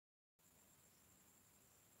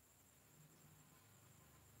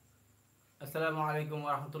আসসালামু আলাইকুম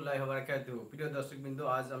ওরহমতুল্লাহি ওয়া বারাকাতুহু। প্রিয় দর্শকবৃন্দ,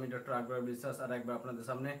 আজ আমি ডক্টর আকবর বিশ্বাস আর একবার আপনাদের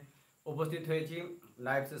সামনে উপস্থিত হয়েছি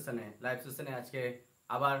লাইভ সেশনে আজকে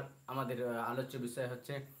আবার আমাদের আলোচ্য বিষয়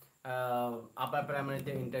হচ্ছে আপার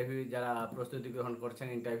প্রাইমারিতে ইন্টারভিউ যারা প্রস্তুতি গ্রহণ করছেন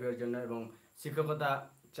ইন্টারভিউয়ের জন্য এবং শিক্ষকতা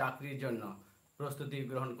চাকরির জন্য প্রস্তুতি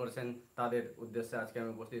গ্রহণ করছেন তাদের উদ্দেশ্যে আজকে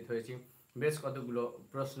আমি উপস্থিত হয়েছি বেশ কতগুলো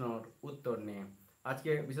প্রশ্নর উত্তর নিয়ে।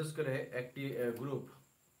 আজকে বিশেষ করে একটি গ্রুপ,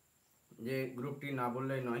 যে গ্রুপটি না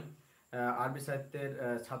বললেই নয়, আরবি সাহিত্যের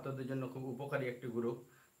ছাত্রদের জন্য খুব উপকারী একটি গ্রুপ,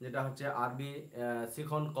 যেটা হচ্ছে আরবি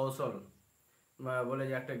শিখন কৌশল বলে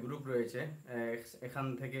যে একটা গ্রুপ রয়েছে। এখান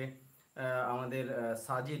থেকে আমাদের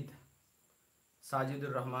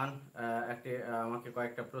সাজিদুর রহমান একটি আমাকে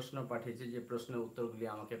কয়েকটা প্রশ্ন পাঠিয়েছে, যে প্রশ্নের উত্তরগুলি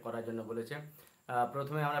আমাকে করার জন্য বলেছে।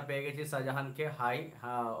 প্রথমে আমরা পেয়ে গেছি শাহজাহানকে। হাই,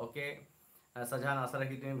 হ্যাঁ, ওকে শাহজাহান, আশা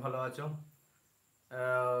রাখি তুমি ভালো আছো।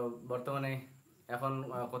 বর্তমানে এখন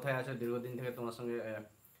কোথায় আছো? দীর্ঘদিন থেকে তোমার সঙ্গে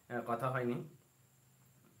কথা হয়নি।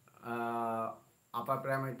 আপার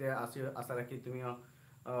প্রাইমারিতে আশা রাখি তুমিও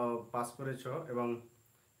পাস করেছো এবং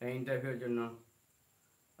ইন্টারভিউর জন্য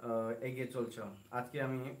এগিয়ে চলছো। আজকে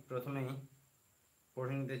আমি প্রথমেই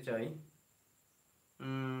পড়ে নিতে চাই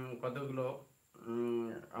কতগুলো।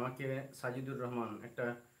 আমাকে সাজিদুর রহমান একটা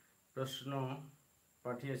প্রশ্ন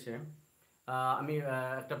পাঠিয়েছে। আমি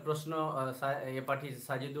একটা প্রশ্ন পাঠিয়েছি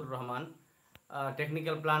সাজিদুর রহমান।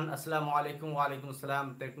 টেকনিক্যাল প্ল্যান, আসসালামু আলাইকুম। ওয়ালাইকুম আসসালাম।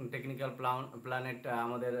 টেকনিক্যাল প্ল্যানেট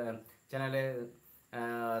আমাদের চ্যানেলে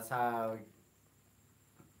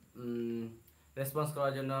রেসপন্স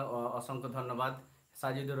করার জন্য অসংখ্য ধন্যবাদ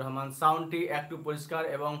সাজিদুর রহমান। সাউন্ডটি একটু পরিষ্কার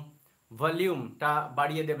এবং ভলিউমটা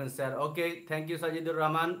বাড়িয়ে দেবেন sir. Okay, thank you Sajidur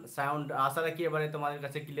Rahman. Sound আশা রাখি এবারে তোমাদের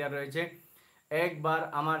কাছে ক্লিয়ার রয়েছে। একবার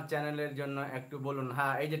আমার চ্যানেলের জন্য একটু বলুন।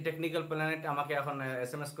 হ্যাঁ, এই যে টেকনিক্যাল প্ল্যানেট আমাকে এখন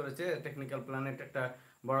SMS করেছে। টেকনিক্যাল প্ল্যানেট একটা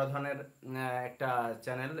বড় ধরনের একটা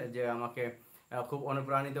চ্যানেল, যে আমাকে খুব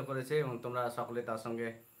অনুপ্রাণিত করেছে এবং তোমরা সকলে তার সঙ্গে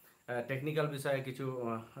টেকনিক্যাল বিষয়ে কিছু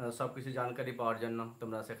সব কিছু জানকারি পাওয়ার জন্য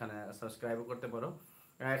তোমরা সেখানে সাবস্ক্রাইব করতে পারো।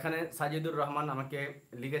 এখানে সাজিদুর রহমান আমাকে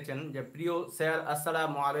লিখেছেন যে, প্রিয় স্যার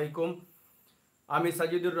আসসালামু আলাইকুম, আমি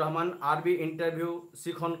সাজিদুর রহমান, আরবি ইন্টারভিউ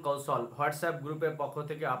শিখন কৌশল হোয়াটসঅ্যাপ গ্রুপের পক্ষ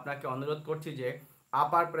থেকে আপনাকে অনুরোধ করছি যে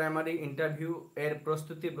আপার প্রাইমারি ইন্টারভিউ এর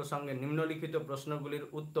প্রস্তুতি প্রসঙ্গে নিম্নলিখিত প্রশ্নগুলির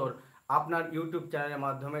উত্তর আপনার ইউটিউব চ্যানেলের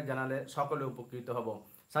মাধ্যমে জানালে সকলে উপকৃত হব।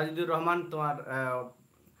 সাজিদুর রহমান, তোমার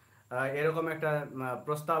এরকম একটা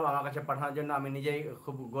প্রস্তাব আমার কাছে পাঠানোর জন্য আমি নিজেই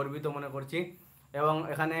খুব গর্বিত মনে করছি। এবং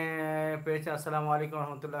এখানে পেয়েছে আসসালামু আলাইকুম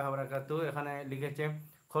রহমতুল্লাহ বারাকাতু, এখানে লিখেছে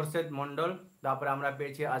খোরশেদ মণ্ডল। তারপরে আমরা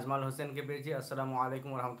পেয়েছি আজমাল হোসেনকে পেয়েছি, আসসালামু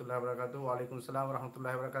আলাইকুম রহমতুল্লাহ বারাকাতু। ওয়ালাইকুম আসসালাম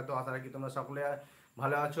রহমতুল্লাহ বারাকাতু। আশা রাখি তোমরা সকলে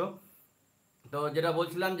ভালো আছো। তো যেটা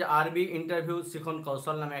বলছিলাম যে আরবি ইন্টারভিউ শিখন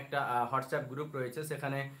কৌশল নামে একটা হোয়াটসঅ্যাপ গ্রুপ রয়েছে।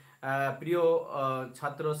 সেখানে প্রিয়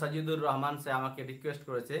ছাত্র সাজিদুর রহমান সে আমাকে রিকোয়েস্ট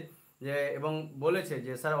করেছে যে এবং বলেছে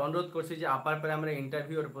যে স্যার, অনুরোধ করছি যে আপার প্রাইমারি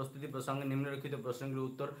ইন্টারভিউর প্রস্তুতি প্রসঙ্গে নিম্নলিখিত প্রশ্নগুলির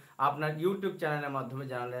উত্তর আপনার ইউটিউব চ্যানেলের মাধ্যমে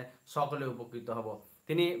জানালে সকলে উপকৃত হব।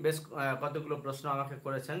 তিনি বেশ কতগুলো প্রশ্ন আমাকে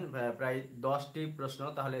করেছেন, প্রায় 10টি প্রশ্ন।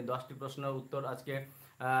 তাহলে 10টি প্রশ্নের উত্তর আজকে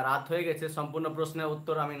রাত হয়ে গেছে, সম্পূর্ণ প্রশ্নের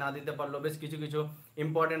উত্তর আমি না দিতে পারলেও বেশ কিছু কিছু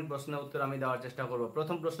ইম্পর্টেন্ট প্রশ্নের উত্তর আমি দেওয়ার চেষ্টা করব।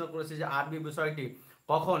 প্রথম প্রশ্ন করেছি যে আরবি বিষয়টি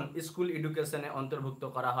কখন স্কুল এডুকেশনে অন্তর্ভুক্ত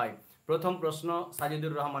করা হয়। প্রথম প্রশ্ন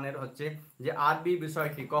সাজিদুর রহমানের হচ্ছে যে আরবি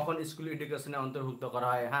বিষয়টি কখন স্কুল এডুকেশনে অন্তর্ভুক্ত করা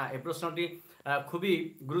হয়। হ্যাঁ, এই প্রশ্নটি খুবই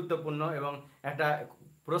গুরুত্বপূর্ণ এবং একটা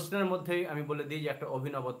প্রশ্নের মধ্যেই আমি বলে দিই যে একটা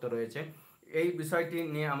অভিনবত্ব রয়েছে। এই বিষয়টি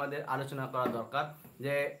নিয়ে আমাদের আলোচনা করা দরকার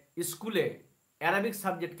যে স্কুলে অ্যারাবিক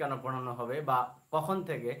সাবজেক্ট কেন পড়ানো হবে বা কখন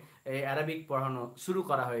থেকে এই অ্যারাবিক পড়ানো শুরু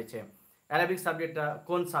করা হয়েছে, অ্যারাবিক সাবজেক্টটা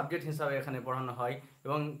কোন সাবজেক্ট হিসাবে এখানে পড়ানো হয়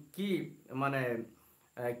এবং কি মানে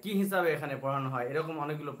কি হিসাবে এখানে পড়ানো হয়, এরকম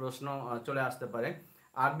অনেকগুলো প্রশ্ন চলে আসতে পারে।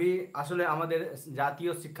 আরবি আসলে আমাদের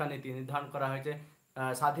জাতীয় শিক্ষানীতি নির্ধারণ করা হয়েছে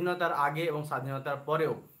স্বাধীনতার আগে এবং স্বাধীনতার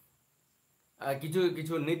পরেও কিছু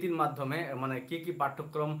কিছু নীতির মাধ্যমে, মানে কি কি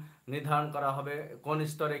পাঠ্যক্রম নির্ধারণ করা হবে, কোন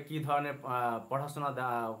স্তরে কি ধরনের পড়াশোনা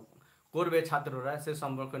করবে ছাত্ররা, সে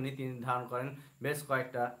সম্পর্কে নীতি নির্ধারণ করেন বেশ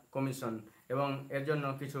কয়েকটা কমিশন এবং এর জন্য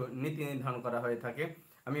কিছু নীতি নির্ধারণ করা হয়ে থাকে।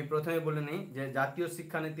 আমি প্রথমে বলে নিই যে জাতীয়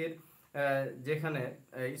শিক্ষানীতির যেখানে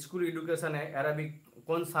স্কুল এডুকেশনে অ্যারাবিক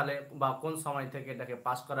কোন সালে বা কোন সময় থেকে এটাকে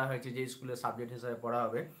পাস করা হয়েছে যে স্কুলের সাবজেক্ট হিসাবে পড়া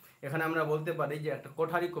হবে, এখানে আমরা বলতে পারি যে একটা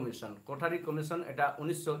কোঠারি কমিশন এটা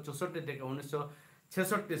 1964 থেকে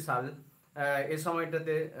 1966 সাল, এই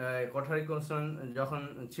সময়টাতে কোঠারি কমিশন যখন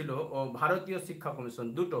ছিল, ও ভারতীয় শিক্ষা কমিশন,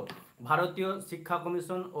 দুটো ভারতীয় শিক্ষা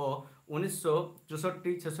কমিশন ও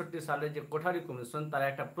 1964-66 সালে যে কোঠারি কমিশন, তারা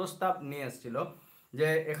একটা প্রস্তাব নিয়ে এসেছিল যে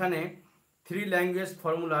এখানে 3 ল্যাঙ্গুয়েজ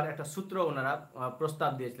ফর্মুলার একটা সূত্র ওনারা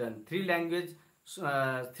প্রস্তাব দিয়েছিলেন। 3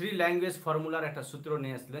 ল্যাঙ্গুয়েজ ফর্মুলার একটা সূত্র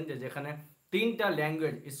নিয়ে এসেছিলেন, যে যেখানে 3টা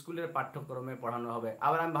ল্যাঙ্গুয়েজ স্কুলের পাঠ্যক্রমে পড়ানো হবে।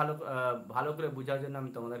 আবার আমি ভালো করে বোঝার জন্য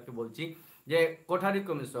আমি তোমাদেরকে বলছি যে কোঠারি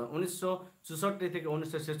কমিশন 1964 থেকে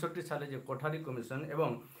 1966 সালে যে কোঠারি কমিশন এবং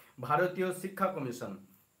ভারতীয় শিক্ষা কমিশন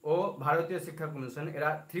ভারতীয় শিক্ষা কমিশন এরা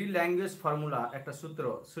 3 ল্যাঙ্গুয়েজ ফর্মুলা একটা সূত্র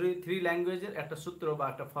 3 ল্যাঙ্গুয়েজের একটা সূত্র বা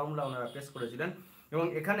একটা ফর্মুলা ওনারা পেশ করেছিলেন এবং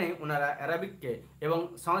এখানে ওনারা অ্যারাবিককে এবং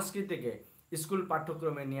সংস্কৃতকে স্কুল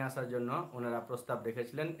পাঠ্যক্রমে নিয়ে আসার জন্য ওনারা প্রস্তাব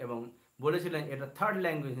রেখেছিলেন এবং বলেছিলেন এটা থার্ড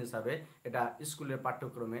ল্যাঙ্গুয়েজ হিসাবে এটা স্কুলের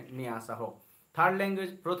পাঠ্যক্রমে নিয়ে আসা হোক। থার্ড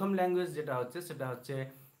ল্যাঙ্গুয়েজ, প্রথম ল্যাঙ্গুয়েজ যেটা হচ্ছে সেটা হচ্ছে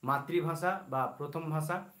মাতৃভাষা বা প্রথম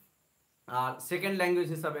ভাষা। আর সেকেন্ড ল্যাঙ্গুয়েজ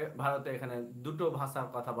হিসাবে ভারতে এখানে দুটো ভাষার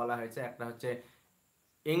কথা বলা হয়েছে, একটা হচ্ছে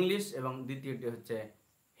ইংলিশ এবং দ্বিতীয়টি হচ্ছে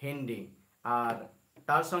হিন্দি। আর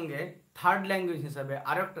তার সঙ্গে থার্ড ল্যাঙ্গুয়েজ হিসাবে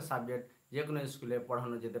আরও একটা সাবজেক্ট যে কোনো স্কুলে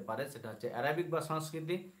পড়ানো যেতে পারে, সেটা হচ্ছে অ্যারাবিক বা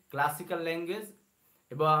সংস্কৃতি, ক্লাসিক্যাল ল্যাঙ্গুয়েজ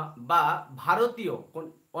বা ভারতীয়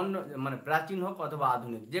অন্য মানে প্রাচীন হোক অথবা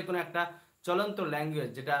আধুনিক যে কোনো একটা চলন্ত ল্যাঙ্গুয়েজ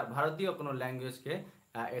যেটা ভারতীয় কোনো ল্যাঙ্গুয়েজকে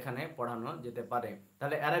এখানে পড়ানো যেতে পারে।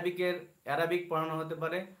 তাহলে অ্যারাবিক পড়ানো হতে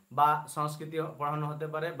পারে বা সংস্কৃতি পড়ানো হতে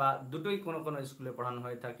পারে বা দুটোই কোনো কোনো স্কুলে পড়ানো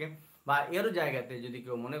হয়ে থাকে। বা এর জায়গাতে যদি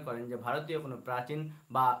কেউ মনে করেন যে ভারতীয় কোনো প্রাচীন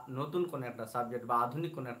বা নতুন কোনো একটা সাবজেক্ট বা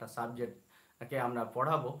আধুনিক কোনো একটা সাবজেক্টকে আমরা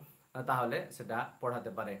পড়াবো, তাহলে সেটা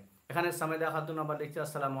পড়াতে পারে। এখানে সামেদা খাতুন আবার লিখছে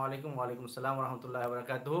আসসালামু আলাইকুম। ওয়ালাইকুম আসসালাম রহমতুল্লাহ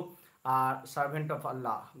বারাকাতুহু। আর servant of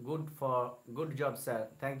Allah, good job sir,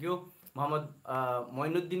 thank you. Mohammad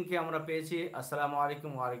মঈনুদ্দিনকে আমরা পেয়েছি, আসসালামু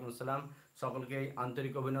আলাইকুম। ওয়ালাইকুম আসসালাম। সকলকে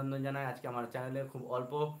আন্তরিক অভিনন্দন জানাই। আজকে আমার চ্যানেলে খুব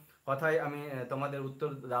অল্প কথায় আমি তোমাদের উত্তর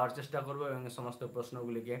দেওয়ার চেষ্টা করব এবং সমস্ত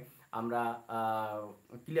প্রশ্নগুলিকে আমরা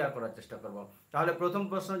ক্লিয়ার করার চেষ্টা করব। তাহলে প্রথম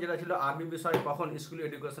প্রশ্ন যেটা ছিল আরবি বিষয় কখন স্কুল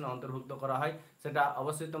এডুকেশনে অন্তর্ভুক্ত করা হয়, সেটা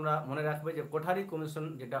অবশ্যই তোমরা মনে রাখবে যে কোঠারি কমিশন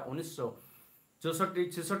যেটা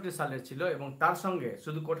 1964-66 সালের ছিল এবং তার সঙ্গে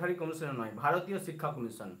শুধু কোঠারি কমিশন নয়, ভারতীয় শিক্ষা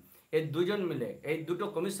কমিশন, এই দুজন মিলে, এই দুটো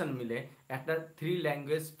কমিশন মিলে একটা 3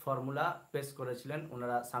 ল্যাঙ্গুয়েজ ফর্মুলা পেশ করেছিলেন,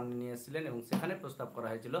 ওনারা সামনে নিয়ে এসেছিলেন এবং সেখানে প্রস্তাব করা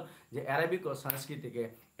হয়েছিল যে অ্যারাবিক ও সংস্কৃতিকে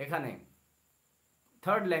এখানে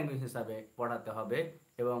থার্ড ল্যাঙ্গুয়েজ হিসাবে পড়াতে হবে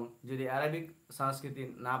এবং যদি অ্যারাবিক সংস্কৃতি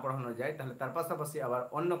না পড়ানো যায় তাহলে তার পাশাপাশি আবার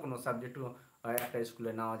অন্য কোনো সাবজেক্টও একটা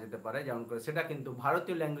স্কুলে নেওয়া যেতে পারে, যেমন করে সেটা কিন্তু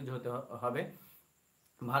ভারতীয় ল্যাঙ্গুয়েজ হতে হবে।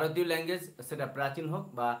 ভারতীয় ল্যাঙ্গুয়েজ সেটা প্রাচীন হোক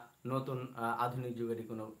বা নতুন আধুনিক যুগেরই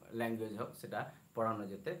কোনো ল্যাঙ্গুয়েজ হোক, সেটা পড়ানো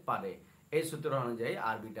যেতে পারে। এই সূত্র অনুযায়ী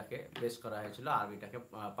আরবিটাকে পেশ করা হয়েছিল, আরবিটাকে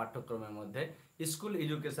পাঠ্যক্রমের মধ্যে স্কুল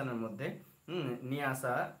এডুকেশনের মধ্যে নিয়ে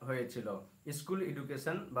আসা হয়েছিল। স্কুল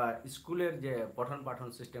এডুকেশন বা স্কুলের যে পঠন পাঠন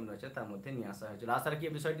সিস্টেম রয়েছে তার মধ্যে নিয়ে আসা হয়েছিল। আশা রাখি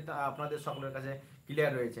এই বিষয়টি আপনাদের সকলের কাছে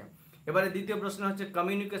ক্লিয়ার রয়েছে। এবারে দ্বিতীয় প্রশ্ন হচ্ছে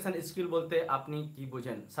কমিউনিকেশন স্কিল বলতে আপনি কি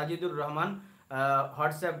বোঝেন? সাজিদুর রহমান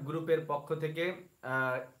হোয়াটসঅ্যাপ গ্রুপের পক্ষ থেকে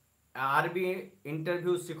আরবি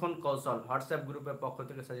ইন্টারভিউ শিখন কৌশল হোয়াটসঅ্যাপ গ্রুপের পক্ষ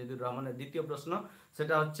থেকে সাজিদুর রহমানের দ্বিতীয় প্রশ্ন,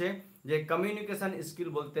 সেটা হচ্ছে যে কমিউনিকেশন স্কিল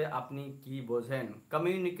বলতে আপনি কি বোঝেন?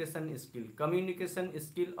 কমিউনিকেশন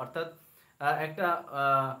স্কিল অর্থাৎ একটা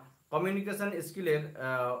কমিউনিকেশন স্কিলের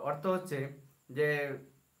অর্থ হচ্ছে যে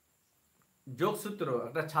যোগসূত্র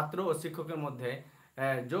একটা ছাত্র ও শিক্ষকের মধ্যে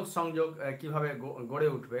যোগ সংযোগ কিভাবে গড়ে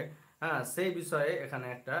উঠবে, হ্যাঁ, সেই বিষয়ে এখানে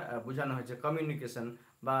একটা বোঝানো হয়েছে কমিউনিকেশন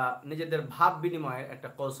বা নিজেদের ভাব বিনিময়ের একটা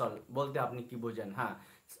কৌশল বলতে আপনি কি বোঝেন। হ্যাঁ,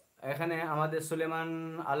 এখানে আমাদের সুলেমান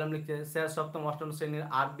আলম লিখছে স্যার সপ্তম অষ্টম শ্রেণীর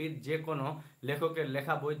আরবির যে কোনো লেখকের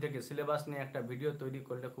লেখা বই থেকে সিলেবাস নিয়ে একটা ভিডিও তৈরি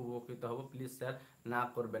করলে খুব উপকৃত হব, প্লিজ স্যার না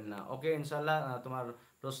করবেন না। ওকে, ইনশাল্লাহ তোমার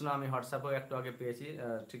প্রশ্ন আমি হোয়াটসঅ্যাপেও একটু আগে পেয়েছি,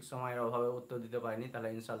 ঠিক সময়ের অভাবে উত্তর দিতে পারিনি, তাহলে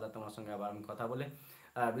ইনশাল্লাহ তোমার সঙ্গে আবার আমি কথা বলে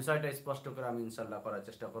বিষয়টা স্পষ্ট করে আমি ইনশাল্লাহ করার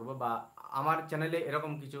চেষ্টা করব। বা আমার চ্যানেলে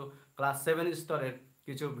এরকম কিছু ক্লাস 7 স্তরের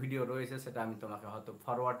কিছু ভিডিও রয়েছে, সেটা আমি তোমাকে হয়তো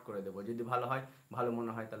ফরওয়ার্ড করে দেবো, যদি ভালো হয়, ভালো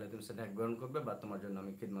মনে হয় তাহলে তুমি সেটা গ্রহণ করবে বা তোমার জন্য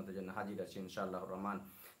আমি খিদমতের জন্য হাজির আছি ইনশাআল্লাহ রহমান।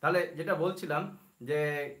 তাহলে যেটা বলছিলাম যে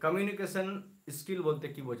কমিউনিকেশন স্কিল বলতে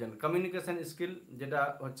কি বোঝেন? কমিউনিকেশন স্কিল যেটা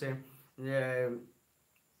হচ্ছে যে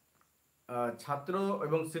ছাত্র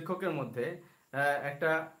এবং শিক্ষকের মধ্যে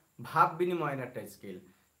একটা ভাব বিনিময়ের একটা স্কিল।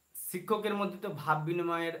 শিক্ষকের মধ্যে তো ভাব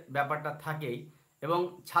বিনিময়ের ব্যাপারটা থাকেই এবং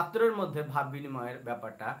ছাত্রের মধ্যে ভাব বিনিময়ের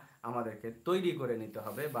ব্যাপারটা আমাদেরকে তৈরি করে নিতে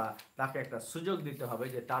হবে বা তাকে একটা সুযোগ দিতে হবে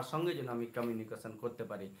যে তার সঙ্গে যেন আমি কমিউনিকেশন করতে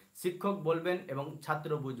পারি। শিক্ষক বলবেন এবং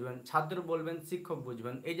ছাত্র বুঝবেন, ছাত্র বলবেন শিক্ষক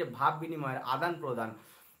বুঝবেন, এই যে ভাব বিনিময়ের আদান প্রদান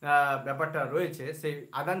ব্যাপারটা রয়েছে, সেই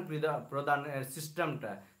আদান প্রদানের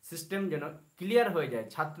সিস্টেম যেন ক্লিয়ার হয়ে যায়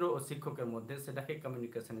ছাত্র ও শিক্ষকের মধ্যে, সেটাকে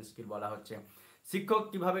কমিউনিকেশন স্কিল বলা হচ্ছে। শিক্ষক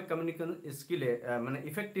কিভাবে কমিউনিকেশন স্কিলে মানে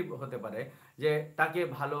ইফেক্টিভ হতে পারে, যে তাকে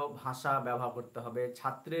ভালো ভাষা ব্যবহার করতে হবে,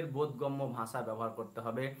 ছাত্রের বোধগম্য ভাষা ব্যবহার করতে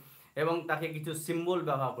হবে এবং তাকে কিছু সিম্বল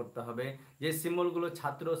ব্যবহার করতে হবে, যে সিম্বলগুলো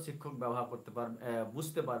ছাত্র শিক্ষক ব্যবহার করতে পারবে,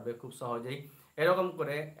 বুঝতে পারবে খুব সহজেই, এরকম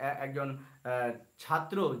করে একজন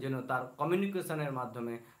ছাত্র যেন তার কমিউনিকেশনের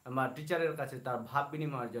মাধ্যমে বা টিচারের কাছে তার ভাব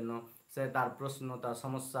বিনিময়ের জন্য সে তার প্রশ্ন, তার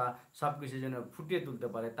সমস্যা সব কিছু যেন ফুটিয়ে তুলতে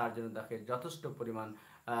পারে, তার জন্য তাকে যথেষ্ট পরিমাণ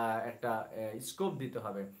একটা স্কোপ দিতে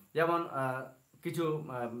হবে। যেমন কিছু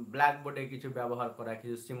ব্ল্যাকবোর্ডে কিছু ব্যবহার করা,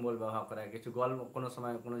 কিছু সিম্বল ব্যবহার করা, কিছু গল্প, কোনো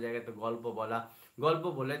সময় কোনো জায়গাতে গল্প বলা, গল্প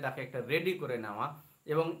বলে তাকে একটা রেডি করে নেওয়া,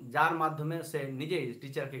 এবং যার মাধ্যমে সে নিজেই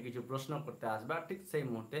টিচারকে কিছু প্রশ্ন করতে আসবে আর ঠিক সেই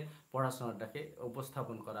মুহূর্তে পড়াশোনাটাকে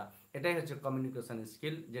উপস্থাপন করা। এটাই হচ্ছে কমিউনিকেশন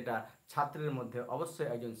স্কিল, যেটা ছাত্রের মধ্যে অবশ্যই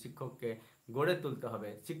একজন শিক্ষককে গড়ে তুলতে হবে।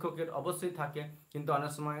 শিক্ষকের অবশ্যই থাকে, কিন্তু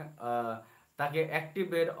অনেক সময় তাকে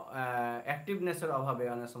অ্যাক্টিভনেসের অভাবে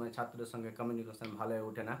অনেক সময় ছাত্রের সঙ্গে কমিউনিকেশন ভালো হয়ে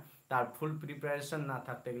ওঠে না। তার ফুল প্রিপারেশন না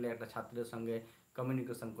থাকতে গেলে একটা ছাত্রের সঙ্গে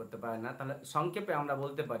কমিউনিকেশন করতে পারে না। তাহলে সংক্ষেপে আমরা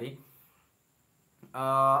বলতে পারি,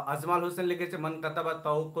 আজমাল হোসেন লিখেছে মান কাতাবা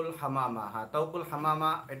তাওকুল হামামা। হ্যাঁ, তাওকুল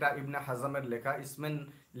হামামা এটা ইবনে হাজামের লেখা। ইসমেন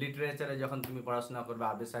লিটারেচারে যখন তুমি পড়াশোনা করবে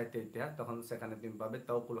আরবি সাহিত্য ইতিহাস, তখন সেখানে তুমি পাবে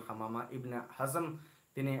তাওকুল হামামা। ইবনে হাজাম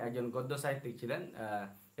তিনি একজন গদ্য সাহিত্যিক ছিলেন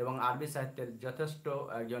এবং আরবি সাহিত্যের যথেষ্ট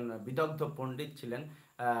একজন বিদগ্ধ পণ্ডিত ছিলেন।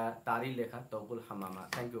 তারই লেখা তাওকুল হামামা।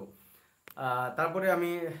 Thank you. তারপরে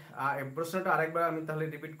আমি প্রশ্নটা আরেকবার আমি তাহলে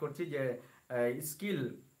রিপিট করছি যে স্কিল,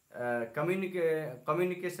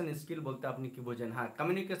 কমিউনিকেশন স্কিল বলতে আপনি কি বোঝেন? হ্যাঁ,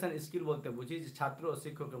 কমিউনিকেশন স্কিল বলতে বুঝি যে ছাত্র ও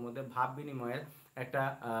শিক্ষকের মধ্যে ভাব বিনিময়ের একটা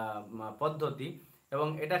পদ্ধতি, এবং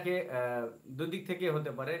এটাকে দুদিক থেকে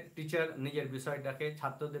হতে পারে। টিচার নিজের বিষয়টাকে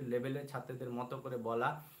ছাত্রদের লেভেলে, ছাত্রদের মতো করে বলা,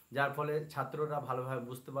 যার ফলে ছাত্ররা ভালোভাবে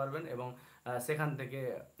বুঝতে পারবেন এবং সেখান থেকে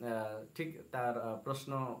ঠিক তার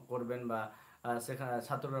প্রশ্ন করবেন, বা সেখানে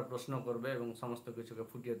ছাত্ররা প্রশ্ন করবে এবং সমস্ত কিছুকে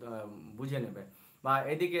ফুটিয়ে বুঝে নেবে। বা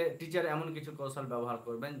এদিকে টিচার এমন কিছু কৌশল ব্যবহার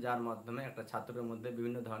করবেন যার মাধ্যমে একটা ছাত্রের মধ্যে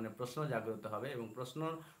বিভিন্ন ধরনের প্রশ্ন জাগ্রত হবে এবং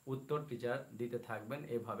প্রশ্নর উত্তর টিচার দিতে থাকবেন।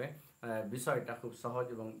 এভাবে বিষয়টা খুব সহজ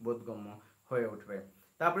এবং বোধগম্য হয়ে উঠবে।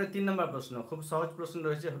 তারপরে 3 নম্বর প্রশ্ন, খুব সহজ প্রশ্ন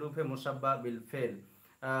রয়েছে, হুরুফে মুসাব্বা বিল ফেল।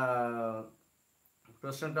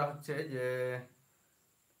 প্রশ্নটা হচ্ছে যে,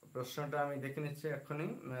 প্রশ্নটা আমি দেখে নিচ্ছি এক্ষুনি।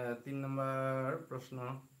 3 নম্বর প্রশ্ন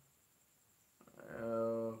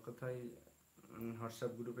কোথায়,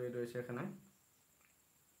 হোয়াটসঅ্যাপ গ্রুপে রয়েছে এখানে।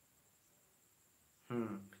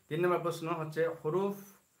 3 নম্বর প্রশ্ন হচ্ছে হুরুফ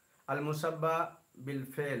আল মুসাব্বা বিল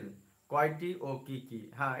ফেল কয়টি ও কি কি?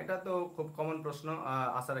 হ্যাঁ, এটা তো খুব কমন প্রশ্ন,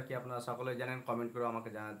 আশা রাখি আপনারা সকলে জানেন। কমেন্ট করে আমাকে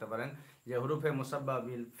জানাতে পারেন যে হুরুফে মুসাব্বা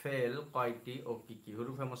বিল ফেল কয়টি ও কি কি।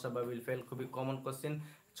 হুরুফে মুসাব্বা বিল ফেল খুবই কমন কোশ্চেন,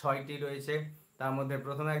 6টি রয়েছে। তার মধ্যে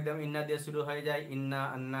প্রথমে একদম ইন্না দিয়ে শুরু হয়ে যায়, ইন্না,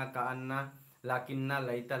 আন্না, কা আন্না, লাকিন্না,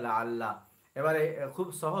 লাইতা, লা আল্লাহ। এবারে খুব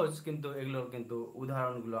সহজ, কিন্তু এগুলোর কিন্তু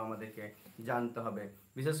উদাহরণগুলো আমাদেরকে জানতে হবে।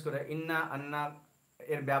 বিশেষ করে ইন্না, আন্না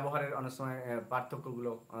এর ব্যবহারের অনেক সময়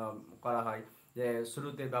পার্থক্যগুলো করা হয়, যে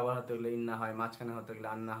শুরুতে ব্যবহার হতে গেলে ইন্না হয়, মাঝখানে হতে গেলে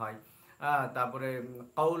আন্না হয়। তারপরে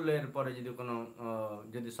কাউলের পরে যদি কোনো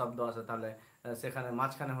যদি শব্দ আসে, তাহলে সেখানে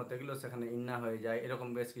মাঝখানে হতে গেলেও সেখানে ইন্না হয়ে যায়। এরকম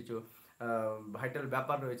বেশ কিছু ভাইটাল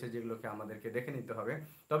ব্যাপার রয়েছে যেগুলোকে আমাদেরকে দেখে নিতে হবে।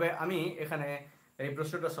 তবে আমি এখানে এই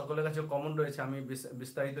প্রশ্নটা সকলের কাছে কমন রয়েছে, আমি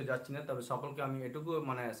বিস্তারিত যাচ্ছি না। তবে সকলকে আমি এটুকু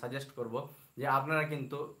মানে সাজেস্ট করব যে আপনারা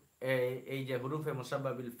কিন্তু এই যে হুরুফে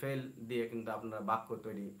মুসাব্বা বিল ফেল দিয়ে কিন্তু আপনারা বাক্য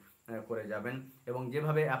তৈরি করে যাবেন, এবং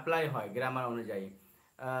যেভাবে অ্যাপ্লাই হয় গ্রামার অনুযায়ী।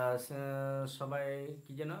 সবাই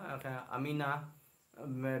কি যেন আমিনা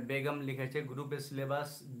বেগম লিখেছে, গ্রুপে সিলেবাস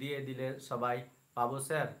দিয়ে দিলে সবাই পাবো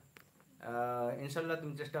স্যার। ইনশাল্লাহ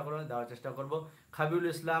তুমি চেষ্টা করো, দেওয়ার চেষ্টা করব। খাবিউল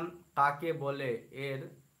ইসলাম কাকে বলে, এর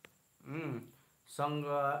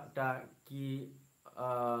সংজ্ঞাটা কি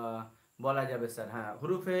বলা যাবে স্যার? হ্যাঁ,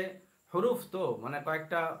 হুরুফ তো মানে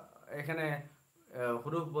কয়েকটা এখানে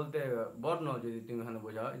হুরুফ বলতে বর্ণ, যদি তুমি এখানে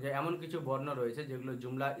বোঝাও যে এমন কিছু বর্ণ রয়েছে যেগুলো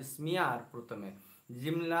জুমলা ইসমিয়ার প্রথমে,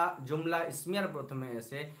 জুমলা ইসমিয়ার প্রথমে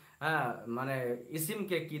এসে হ্যাঁ মানে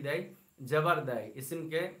ইসিমকে কি দেয়, জবর দেয়,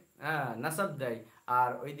 ইসিমকে নাসাব দেয়,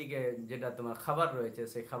 আর ওইদিকে যেটা তোমার খাবার রয়েছে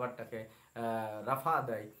সেই খাবারটাকে রাফা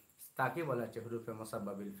দেয়, তাকে বলা হচ্ছে হুরুফে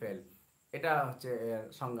মুসাব্বা বিল ফেল। এটা হচ্ছে এর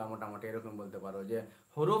সংজ্ঞা, মোটামুটি এরকম বলতে পারো যে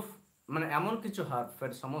হরুফ মানে এমন কিছু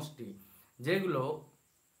হারফের সমষ্টি যেগুলো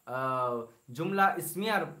জুমলা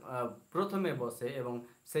ইসমিয়ার প্রথমে বসে, এবং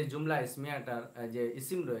সেই জুমলা ইসমিয়াটার যে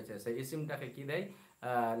ইসিম রয়েছে সেই ইসিমটাকে কি দেয়,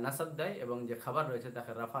 নাসাব দেয়, এবং যে খাবার রয়েছে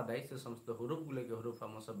তাকে রাফা দেয়। সে সমস্ত হুরুফগুলোকে হুরুফা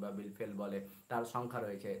মুসাব্বা বিল ফেল বলে। তার সংখ্যা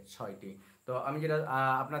রয়েছে 6টি। তো আমি যেটা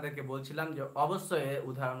আপনাদেরকে বলছিলাম যে অবশ্যই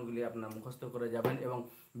উদাহরণগুলি আপনারা মুখস্থ করে যাবেন, এবং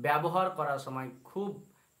ব্যবহার করার সময় খুব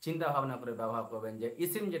চিন্তা ভাবনা করে ব্যবহার করবেন যে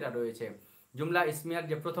ইসিম যেটা রয়েছে, জুমলা ইসমিয়ার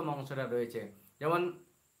যে প্রথম অংশটা রয়েছে, যেমন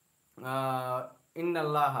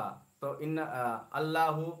ইন্নাল্লাহ, তো ইন্না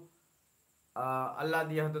আল্লাহু, আল্লাহ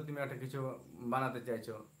দিয়ে হয়তো তুমি একটা কিছু বানাতে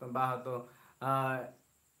চাইছো, তো বা হয়তো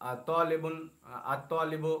আত-তালিবুন,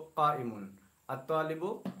 আত-তালিবু কাইমুন, আত-তালিবু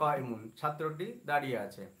কাইমুন, ছাত্রটি দাঁড়িয়ে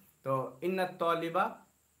আছে। তো ইন্নাত তালিবা,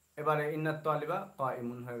 এবারে ইন্নাত তালিবা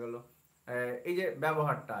কাইমুন হয়ে গেল। এই যে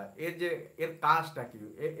ব্যবহারটা, এর কাজটা কি,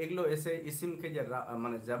 এগুলো এসে ইসিমকে যে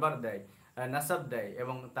মানে জাবার দেয়, নাসাব দেয়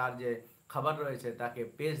এবং তার যে খাবার রয়েছে তাকে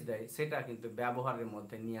পেশ দেয়, সেটা কিন্তু ব্যবহারের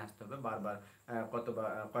মধ্যে নিয়ে আসতে হবে। বারবার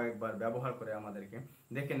কয়েকবার ব্যবহার করে আমাদেরকে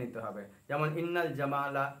দেখে নিতে হবে। যেমন ইন্নাল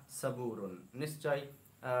জামালা সাবুরুন,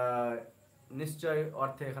 নিশ্চয়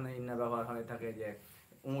অর্থে এখানে ইন্না ব্যবহার হয়ে থাকে যে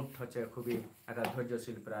উট হচ্ছে খুবই একটা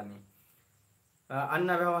ধৈর্যশীল প্রাণী।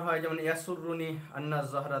 আন্না ব্যবহার হয় যেমন ইয়াসুরুনি আন্না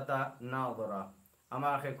জহরাতা নাযরা,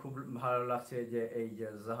 আমাকে খুব ভালো লাগছে যে এই যে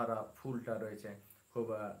জহরা ফুলটা রয়েছে খুব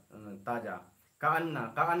তাজা।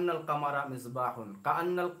 কাআন্নাল কামারা মিসবাহুন,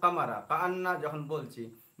 কাআন্নাল কামারা, কাআন্না যখন বলছি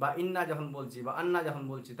বা ইন্না যখন বলছি বা আন্না যখন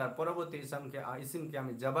বলছি, তার পরবর্তী ইসমকে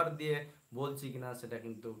আমি জাবার দিয়ে বলছি কিনা সেটা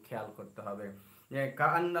কিন্তু খেয়াল করতে হবে। যে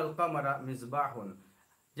কাআন্নাল কামারা মিসবাহুন,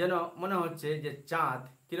 যেন মনে হচ্ছে যে চাঁদ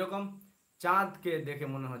কিরকম, চাঁদকে দেখে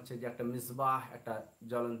মনে হচ্ছে যে একটা মিসবাহ, একটা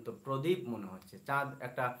জ্বলন্ত প্রদীপ মনে হচ্ছে। চাঁদ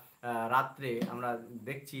একটা রাত্রে আমরা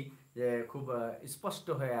দেখছি যে খুব স্পষ্ট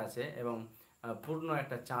হয়ে আছে এবং পূর্ণ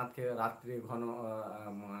একটা চাঁদকে রাত্রে ঘন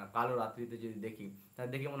কালো রাত্রিতে যদি দেখি, তা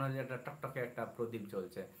দেখে মনে হয় যে একটা টকটকে একটা প্রদীপ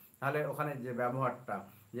জ্বলছে। তাহলে ওখানে যে ব্যবহারটা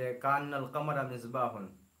যে কান্নাল কামারা মিসবাহুন।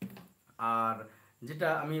 আর যেটা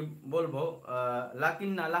আমি বলবো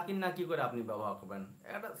লাকিন্না, লাকিন্না কি করে আপনি ব্যবহার করবেন,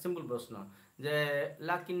 একটা সিম্পল প্রশ্ন যে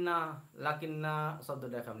লাকিন্না, লাকিন্না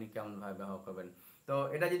শব্দটা আপনি কেমন ভাবে ব্যবহার করবেন। তো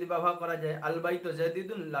এটা যদি ব্যবহার করা যায় আলবাইতু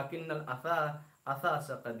জাদিদুন লাকিন্নাল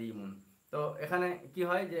আসাসা কাদিমুন। তো এখানে কি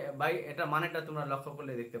হয় যে এটা মানেটা তোমরা লক্ষ্য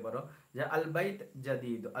করলে দেখতে পারো যে আলবাইত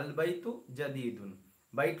জাদিদ, আলবাইতু জাদিদুন,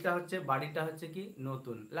 বাইতটা হচ্ছে বাড়িটা হচ্ছে কি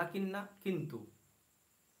নতুন, লাকিন্না কিন্তু,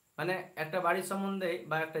 মানে একটা বাড়ির সম্বন্ধে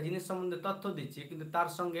বা একটা জিনিস সম্বন্ধে তথ্য দিচ্ছি কিন্তু তার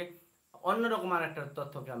সঙ্গে অন্যরকম আর একটা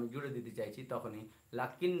তথ্যকে আমি জুড়ে দিতে চাইছি, তখনই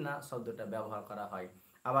লাকিন্না শব্দটা ব্যবহার করা হয়।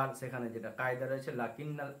 আবার সেখানে যেটা কায়দা রয়েছে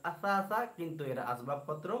লাকিন্নাল আসাসা, কিন্তু এরা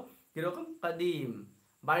আসবাবপত্র কিরকম কাদিম,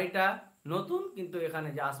 বাড়িটা নতুন কিন্তু এখানে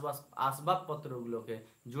যে আসবাবপত্রগুলোকে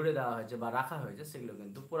জুড়ে দেওয়া হয়েছে বা রাখা হয়েছে সেগুলো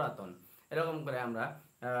কিন্তু পুরাতন। এরকম করে আমরা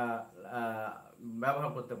আহ, আহ, ব্যবহার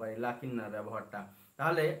করতে পারি লাকিন্নার ব্যবহারটা।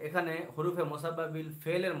 তাহলে এখানে হরুফে মোসাব্বাবিল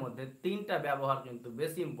ফেলের মধ্যে তিনটা ব্যবহার কিন্তু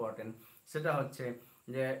বেশি ইম্পর্টেন্ট। সেটা হচ্ছে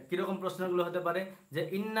যে কিরকম প্রশ্নগুলো হতে পারে যে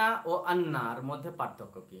ইন্না ও আন্নার মধ্যে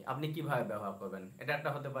পার্থক্য কি, আপনি কিভাবে ব্যবহার করবেন, এটা একটা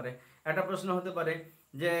হতে পারে। একটা প্রশ্ন হতে পারে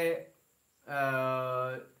যে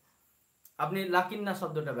আহ, আপনি লাকিন্না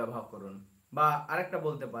শব্দটা ব্যবহার করুন, বা আরেকটা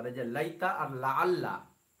বলতে পারে যে লাইতা আর লা আল্লাহ,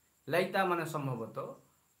 লাইতা মানে সম্ভবত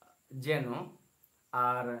যেন,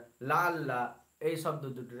 আর লা আল্লাহ এই শব্দ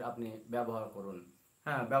দুটি আপনি ব্যবহার করুন।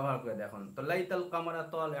 হ্যাঁ, ব্যবহার করে দেখুন। তো লাইতাল কামারা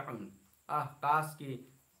তল এখন, কাশ কি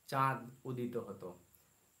চাঁদ উদিত হতো,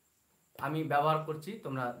 আমি ব্যবহার করছি,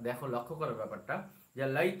 তোমরা দেখো লক্ষ্য করো ব্যাপারটা যে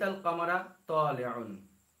লাইতাল কামারা তল এখন,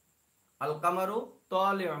 আল কামারু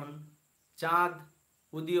তল এখন, চাঁদ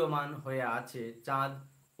উদীয়মান হয়ে আছে, চাঁদ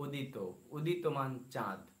উদিত, উদিতমান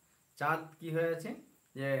চাঁদ, চাঁদ কি হয়েছে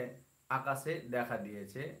যে আকাশে দেখা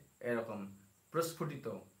দিয়েছে, এরকম প্রস্ফুটিত,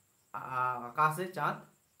 আকাশে চাঁদ,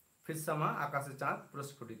 ফিসামা আকাশে চাঁদ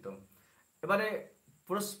প্রস্ফুটিত। এবারে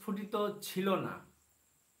প্রস্ফুটিত ছিল না,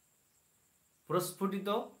 প্রস্ফুটিত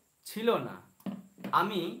ছিল না,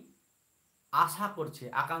 আমি আশা করছি,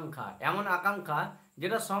 আকাঙ্ক্ষা, এমন আকাঙ্ক্ষা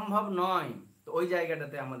যেটা সম্ভব নয়, তো ওই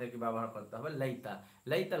জায়গাটাতে আমাদেরকে ব্যবহার করতে হবে লাইতা,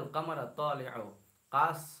 লাইতাল কামারা তালিউ,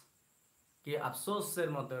 কাশ কি আফসোসের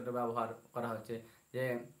মতো এটা ব্যবহার করা হচ্ছে যে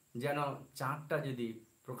যেন চাঁদটা যদি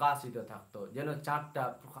প্রকাশিত থাকতো, যেন চাঁদটা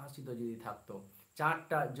প্রকাশিত যদি থাকতো,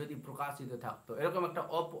 চাঁদটা যদি প্রকাশিত থাকতো, এরকম একটা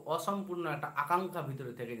অসম্পূর্ণ একটা আকাঙ্ক্ষা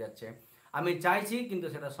ভিতরে থেকে যাচ্ছে। আমি চাইছি কিন্তু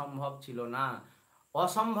সেটা সম্ভব ছিল না,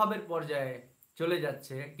 অসম্ভবের পর্যায়ে চলে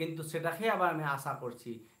যাচ্ছে, কিন্তু সেটাকে আবার আমি আশা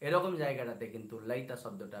করছি, এরকম জায়গাটাতে কিন্তু লাইতা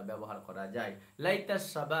শব্দটা ব্যবহার করা যায়। লাইতা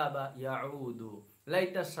শাবাবা ইয়াউদু,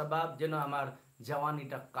 লাইতা শাবাব যেন আমার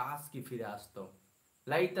জওয়ানিটা কাজ কি ফিরে আসতো।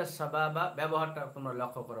 লাইতা শাবাবা ব্যবহারটা তোমরা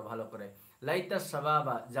লক্ষ্য করো ভালো করে, লাইতা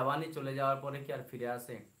শাবাবা জওয়ানি চলে যাওয়ার পরে কি আর ফিরে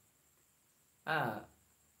আসে? হ্যাঁ,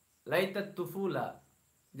 লাইতা তুফুলা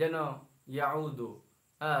যেন ইয়াউদু,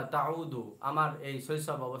 হ্যাঁ তাউদু, আমার এই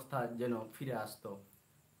শৈশব অবস্থা যেন ফিরে আসতো,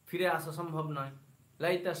 ফিরে আসা সম্ভব নয়।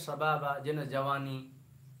 লাইতা শাবাবা যেন জওয়ানি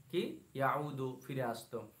কি ইয়াউদু ফিরে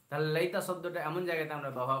আসতো। তাহলে লাইতা শব্দটা এমন জায়গাতে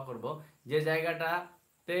আমরা ব্যবহার করব যে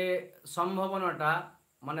জায়গাটাতে সম্ভাবনাটা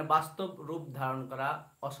মানে বাস্তব রূপ ধারণ করা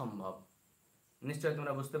অসম্ভব। নিশ্চয়ই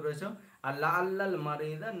তোমরা বুঝতে পেরেছো। আর লা আল্লাল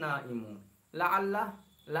মারিদা না ইমু, লা আল্লাহ,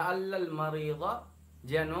 লা আল্লাল মারিদা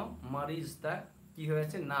যেন মারিজটা কি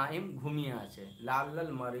হয়েছে, নাইম ঘুমিয়ে আছে, লা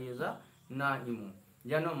আল্লাল মারিজা না ইমু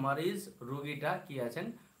যেন মারিজ রোগীটা কি আছেন,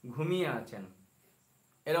 ঘুমিয়ে আছেন,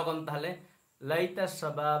 এরকম। তাহলে লাইতা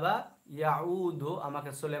শাবাবা ইয়াউদু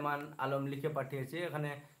আমাকে সুলেমান আলম লিখে পাঠিয়েছে, এখানে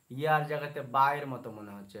ইয়ার জায়গাতে বা এর মতো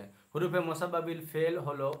মনে হচ্ছে। হুরুফে মুসাব্বা বিল ফেল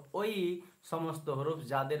হলো ওই সমস্ত হরুফ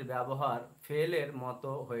যাদের ব্যবহার ফেলের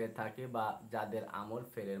মতো হয়ে থাকে বা যাদের আমল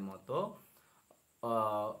ফেলের মতো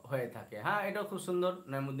হয়ে থাকে। হ্যাঁ, এটাও খুব সুন্দর,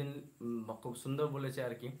 নাইমুদ্দিন খুব সুন্দর বলেছে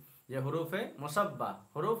আর কি, যে হুরুফে মুসাব্বা,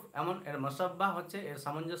 হুরুফ এমন এর মুসাব্বা হচ্ছে এর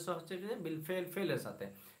সামঞ্জস্য হচ্ছে যে বিল ফেল, ফেলের সাথে।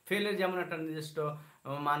 ফেলের যেমন একটা নির্দিষ্ট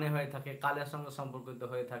মানে হয়ে থাকে, কালের সঙ্গে সম্পর্কিত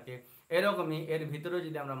হয়ে থাকে, এরকমই এর ভিতরে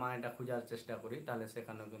যদি আমরা মানেটা খোঁজার চেষ্টা করি তাহলে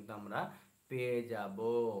সেখানেও কিন্তু আমরা পেয়ে যাব।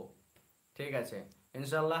 ঠিক আছে,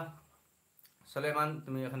 ইনশাল্লাহ। সুলেমান,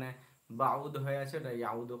 তুমি এখানে বাউদ হয়ে আছে, এটা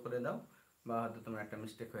ইয়াউদ করে দাও, বা হয়তো তোমার একটা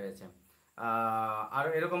মিস্টেক হয়েছে। আর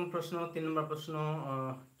এরকম প্রশ্ন 3 নম্বর প্রশ্ন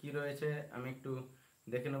কি রয়েছে আমি একটু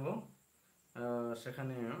দেখে নেব।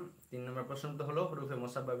 সেখানে 3 নম্বর প্রশ্ন তো হলো হুরুফে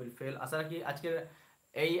মুসাব্বা বিল ফেল। আশা রাখি আজকের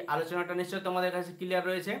এই আলোচনাটা নিশ্চয়ই তোমাদের কাছে ক্লিয়ার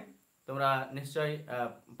রয়েছে। তোমরা নিশ্চয়ই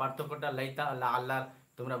পার্থক্যটা লাইতা আল্লাহ আল্লাহ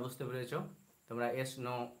তোমরা বুঝতে পেরেছো। তোমরা এস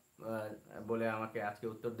নো বলে আমাকে আজকে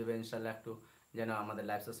উত্তর দেবে ইনশাল্লাহ, একটু যেন আমাদের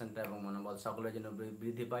লাইভ সেশনটা এবং মনোবল সকলের জন্য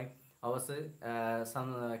বৃদ্ধি পায়। অবশ্যই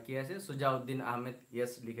কি আছে, সুজাউদ্দিন আহমেদ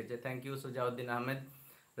ইয়েস লিখেছে, thank you Sujauddin Ahmed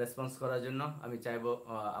response করার জন্য। আমি চাইবো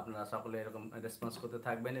আপনারা সকলে এরকম রেসপন্স করতে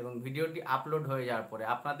থাকবেন, এবং ভিডিওটি আপলোড হয়ে যাওয়ার পরে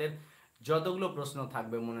আপনাদের যতগুলো প্রশ্ন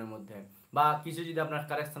থাকবে মনের মধ্যে, বা কিছু যদি আপনারা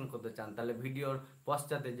কারেকশন করতে চান, তাহলে ভিডিওর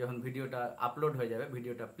পশ্চাতে যখন ভিডিওটা আপলোড হয়ে যাবে,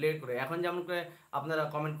 ভিডিওটা প্লে করে এখন যেমন করে আপনারা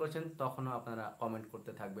কমেন্ট করছেন, তখনও আপনারা কমেন্ট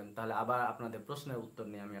করতে থাকবেন। তাহলে আবার আপনাদের প্রশ্নের উত্তর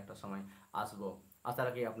নিয়ে আমি একটা সময় আসবো। আশা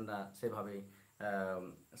রাখি আপনারা সেভাবেই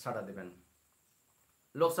সাড়া দেবেন।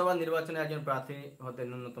 লোকসভা নির্বাচনে একজন প্রার্থী হতে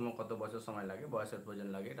ন্যূনতম কত বছর সময় লাগে, বয়সের প্রয়োজন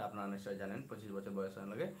লাগে, এটা আপনারা নিশ্চয়ই জানেন, 25 বছর বয়স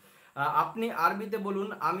লাগে। আপনি আরবিতে বলুন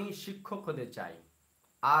আমি শিক্ষক হতে চাই,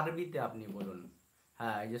 আরবিতে আপনি বলুন।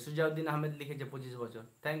 হ্যাঁ, এই যে সুজাউদ্দিন আহমেদ লিখেছে 25 বছর,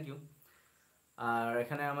 থ্যাংক ইউ। আর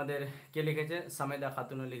এখানে আমাদের কে লিখেছে, সামেদা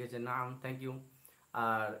খাতুনও লিখেছে নাম, থ্যাংক ইউ।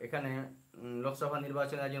 আর এখানে লোকসভা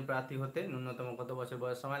নির্বাচনে একজন প্রার্থী হতে ন্যূনতম কত বছর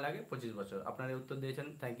বয়স সময় লাগে, 25 বছর। আপনারা উত্তর দিয়েছেন,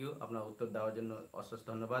 থ্যাংক ইউ, আপনার উত্তর দেওয়ার জন্য অশেষ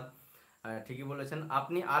ধন্যবাদ। ঠিকই বলেছেন।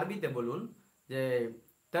 আপনি আরবিতে বলুন যে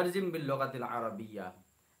তারজিম বিল লগাতিল আরাবিয়া।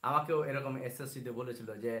 আমাকেও এরকম এসএসসিতে বলেছিল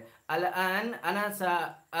যে আল আন আনা সা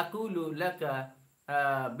আকুলু লাকা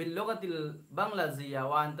বিল লগাতিল বাংলাজিয়া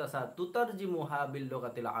ওয়া আনতা সা তুতারজিমুহা বিল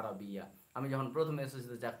লগাতিল আরাবিয়া। আমি যখন প্রথম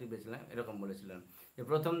এসএসসিতে চাকরি পেয়েছিলাম এরকম বলেছিলেন, যে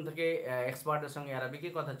প্রথম থেকে এক্সপার্টের সঙ্গে আরবিকে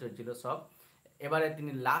কথা চলছিল সব। এবারে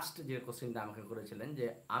তিনি লাস্ট যে কোশ্চেনটা আমাকে করেছিলেন যে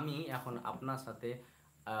আমি এখন আপনার সাথে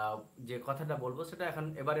যে কথাটা বলবো সেটা এখন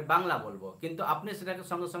এবারে বাংলা বলবো, কিন্তু আপনি সেটাকে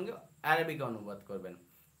সঙ্গে সঙ্গে আরবিকে অনুবাদ করবেন।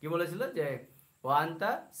 কি বলেছিল যে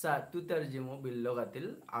ওয়ান্তা সা তুতারজিমু বিল লগাতিল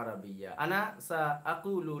আরাবিয়া, আনা সা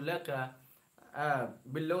আকুলু লাকা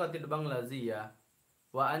বিল লগাতিল বাংলাজিয়া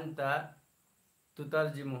ওয়া আনতা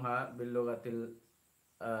তুতারজিমুহা বিল লগাতিল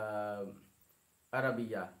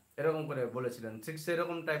আরাবিয়া, এরকম করে বলেছিলেন। ঠিক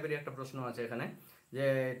সেরকম টাইপের একটা প্রশ্ন আছে এখানে, যে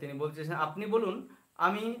তিনি বলছেন আপনি বলুন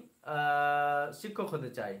আমি শিক্ষক হতে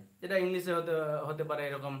চাই, যেটা ইংলিশে হতে হতে পারে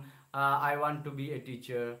এরকম I want to B a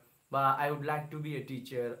teacher, বা I would like to B a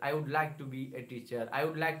teacher, I would like to B a teacher, I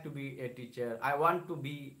would like to B a teacher, I want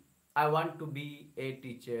to B a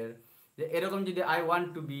teacher. যে এরকম যদি I want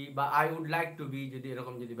to B বা I would like to B যদি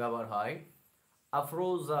এরকম যদি ব্যবহার হয়।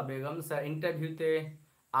 Afroza Begum sir, ইন্টারভিউতে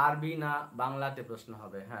আরবি না বাংলাতে প্রশ্ন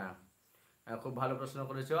হবে? হ্যাঁ, খুব ভালো প্রশ্ন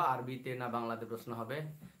করেছো, আরবিতে না বাংলাতে প্রশ্ন হবে,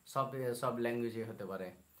 সব সব ল্যাঙ্গুয়েজে হতে পারে।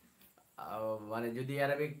 মানে যদি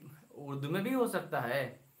আরবিক উর্দু মে ভি হো সকতা হ্যায়।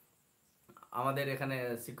 আমাদের এখানে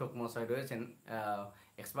শিক্ষক মশাই রয়েছেন,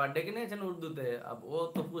 एक्सपर्ट ডেকে নিয়েছেন উর্দুতে, अब वो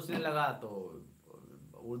तो पूछने लगा तो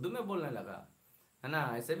उर्दू में बोलने लगा, है ना,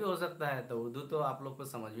 ऐसे भी हो सकता है। तो उर्दू तो आप लोग को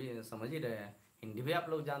समझ ही रहे हैं, हिंदी भी आप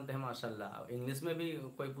लोग जानते हैं माशाल्लाह, इंग्लिश में भी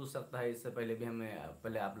कोई पूछ सकता है। इससे पहले भी हमें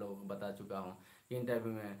पहले आप लोगों को बता चुका हूँ कि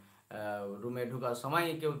इंटरव्यू में রুমে ঢোকার সময়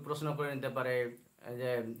কেউ প্রশ্ন করে নিতে পারে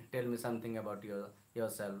যে tell me something about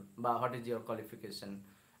your self, বা হোয়াট ইজ ইয়োর কোয়ালিফিকেশন,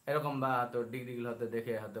 এরকম, বা তো ডিগ্রিগুলো হয়তো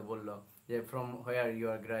দেখে হয়তো বললো যে from where you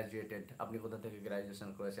R graduated, আপনি কোথা থেকে গ্রাজুয়েশন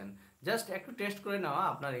করেছেন। জাস্ট একটু টেস্ট করে নেওয়া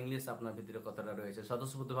আপনার ইংলিশ আপনার ভিতরে কতটা রয়েছে,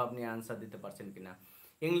 স্বতঃস্ফূর্তভাবে আপনি আনসার দিতে পারছেন কিনা।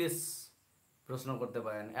 ইংলিশ প্রশ্ন করতে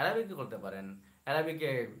পারেন, অ্যারাবিকে করতে পারেন,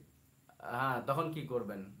 অ্যারাবিকে হ্যাঁ, তখন কি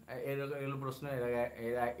করবেন, এগুলো প্রশ্ন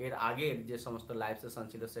এর আগের যে সমস্ত লাইভ সেশন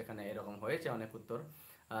ছিল সেখানে এরকম হয়েছে অনেক উত্তর।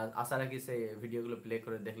 আশা রাখি সেই ভিডিওগুলো প্লে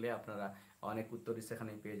করে দেখলে আপনারা অনেক উত্তরই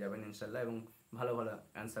সেখানে পেয়ে যাবেন ইনশাল্লাহ, এবং ভালো ভালো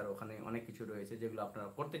অ্যান্সার ওখানে অনেক কিছু রয়েছে যেগুলো আপনারা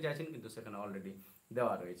করতে চাইছেন কিন্তু সেখানে অলরেডি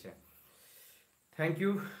দেওয়া রয়েছে। Thank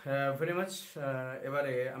you very much.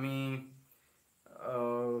 এবারে আমি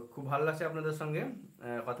খুব ভালো লাগছে আপনাদের সঙ্গে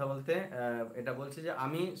কথা বলতে। এটা বলছে যে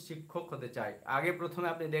আমি শিক্ষক হতে চাই, আগে প্রথমে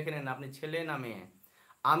আপনি দেখে নেন আপনি ছেলে না মেয়ে।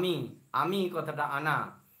 আমি, আমি কথাটা আনা,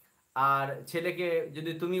 আর ছেলেকে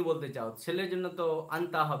যদি তুমি বলতে চাও ছেলের জন্য তো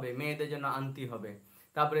আনতা হবে, মেয়েদের জন্য আনতি হবে।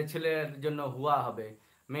 তারপরে ছেলের জন্য হুয়া হবে,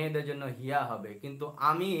 মেয়েদের জন্য হিয়া হবে, কিন্তু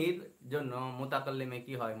আমির জন্য মুতাকাল্লিমে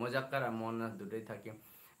কি হয়, মুজাক্কার আর মুয়ান্নাস দুটোই থাকে,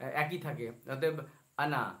 একই থাকে। অতএব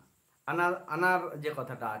আনা, আনার যে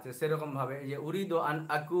কথাটা আছে সেরকম ভাবে যে উরিদু আন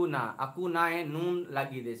আকুনা, আকুনায় নুন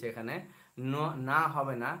লাগিয়ে দিয়েছে এখানে, না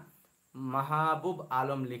হবে না। মাহবুব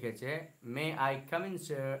আলম লিখেছে may I come in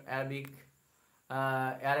sir, Arabic,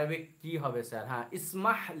 Arabic কি হবে স্যার? হ্যাঁ,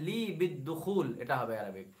 ইসমাহ লি বিদ্দুখুল, এটা হবে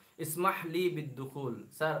অ্যারাবিক। ইসমাহ লি বিদ্দুখুল,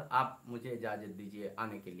 স্যার आप मुझे इजाज़त दीजिए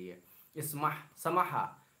आने के लिए। ইসমাহ, সামাহা,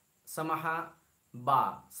 সামাহা বা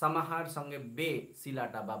সামাহার সঙ্গে বে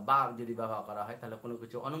সিলাটা বা যদি ব্যবহার করা হয় তাহলে কোনো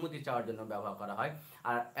কিছু অনুমতি চাওয়ার জন্য ব্যবহার করা হয়।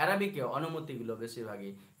 আর অ্যারাবিকে অনুমতিগুলো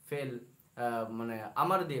বেশিরভাগই ফেল, মানে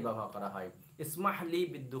আমার দিয়ে ব্যবহার করা হয়। ইসমাহলি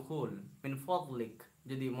বিদ্দুখুল মিন ফদলিক,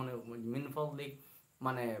 যদি মনে মিন ফদলিক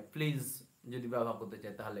মানে প্লিজ যদি ব্যবহার করতে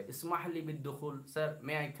চাই তাহলে ইসমাহলি বিদ্দুখুল, sir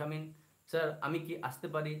may I come in, sir আমি কি আসতে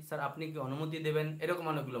পারি, স্যার আপনি কি অনুমতি দেবেন, এরকম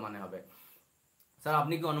অনেকগুলো মানে হবে। স্যার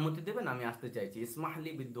আপনি কি অনুমতি দেবেন, আমি আসতে চাইছি,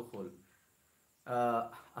 ইসমাহলি বিদ্দুখুল।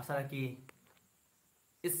 আসারা কি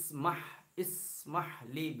ইসমাহ,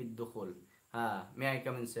 ইসমাহলি বিদ্দুখুল, হ্যাঁ may I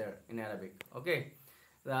come in sir in Arabic. ওকে,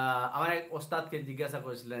 আমার এক ওস্তাদকে জিজ্ঞাসা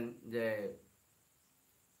করেছিলেন যে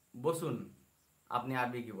বসুন আপনি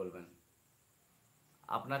আরবি কি বলবেন,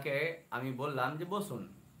 আপনাকে আমি বললাম যে বসুন,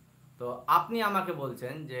 তো আপনি আমাকে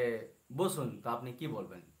বলছেন যে বসুন, তো আপনি কি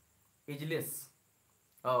বলবেন? ইজলিস।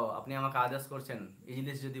 ও, আপনি আমাকে আদেশ করছেন,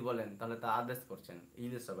 ইজলিস যদি বলেন তাহলে তা আদেশ করছেন,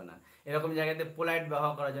 ইজলিস হবে না। এরকম জায়গাতে পোলাইট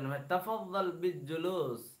ব্যবহার করার জন্য হয় তাফাদ্দাল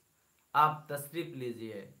বিজুলুস, আপ তশরিফ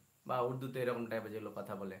লিজিয়ে, বা উর্দুতে এরকম টাইপের যেগুলো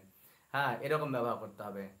কথা বলে, হ্যাঁ এরকম ব্যবহার করতে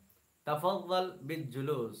হবে। তাফাদ্দাল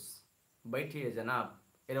বিজুলুস, বৈঠিয়ে জানাব,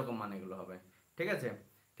 এরকম মানেগুলো হবে। ঠিক আছে,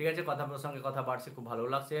 ঠিক আছে, কথা প্রসঙ্গে কথা বাড়ছে, খুব ভালো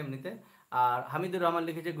লাগছে এমনিতে। আর হামিদুর রহমান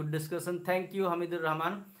লিখেছে good discussion, thank you Hamidur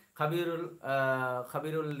Rahman. খাবিরুল,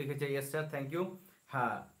 খাবিরুল লিখেছে ইয়েস স্যার, থ্যাংক ইউ।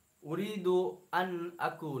 হ্যাঁ, উরিদু আন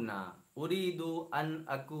আকুনা, উরিদু আন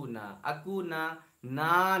আকুনা, আকুনা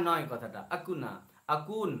না নয় কথাটা, আকুনা,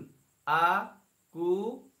 আকুন, আ কু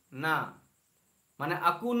না, মানে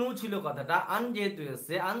আকুনু ছিল কথাটা, আন যেহেতু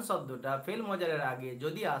এসছে, আন শব্দটা ফেল মজারের আগে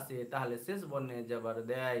যদি আসে তাহলে শেষ বর্ণে জবর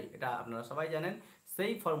দেয়, এটা আপনারা সবাই জানেন।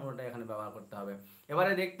 সেই ফর্মুলাটা এখানে ব্যবহার করতে হবে।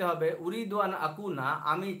 এবারে দেখতে হবে উরিদু আন আকুনা,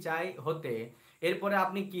 আমি চাই হতে, এরপরে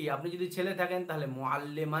আপনি কি, আপনি যদি ছেলে থাকেন তাহলে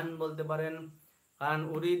মুআল্লিমান বলতে পারেন, কারণ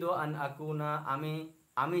উরিদু আন আকুনা আমি,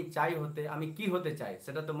 আমি চাই হতে, আমি কি হতে চাই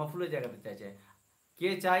সেটা তো মফুলের জায়গাতে চাইছে, কে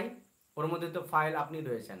চাই, ওর মধ্যে তো ফাইল আপনি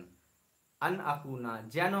রয়েছেন। আন আকুনা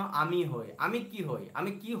যেন আমি হই, আমি কি হই,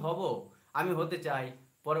 আমি কি হব, আমি হতে চাই,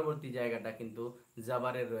 পরবর্তী জায়গাটা কিন্তু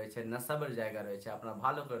জাবারের রয়েছে, নাসাবের জায়গা রয়েছে, আপনারা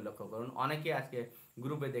ভালো করে লক্ষ্য করুন। অনেকে আজকে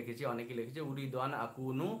গ্রুপে দেখেছি, অনেকে লিখেছে উরিদু আন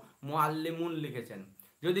আকুনু মুআল্লিমুন লিখেছেন।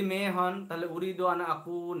 যদি মেয়ে হন তাহলে উরিদু আন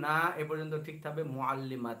আকুনা এ পর্যন্ত ঠিক থাকবে,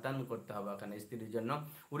 মুআল্লিমাতান করতে হবে এখানে স্ত্রীর জন্য।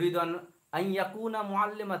 উরিদু আন আন ইয়াকুনা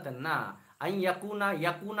মুআল্লিমাতান না, আন ইয়াকুনা,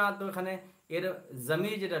 ইয়াকুনা তো এখানে এর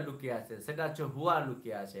জমির যেটা লুকিয়ে আছে সেটা হচ্ছে হুয়া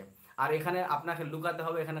লুকিয়ে আছে, আর এখানে আপনাকে লুকাতে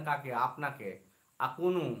হবে এখানে কাকে, আপনাকে।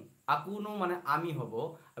 আকুনু, আকুনু মানে আমি হব,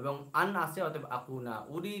 এবং আন আছে অতএব আকুনা,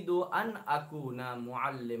 উরিদু আন আকুনা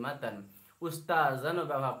মুআল্লিমাতান, উস্তাজানও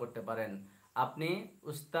ব্যবহার করতে পারেন আপনি,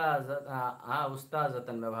 উস্তাজ,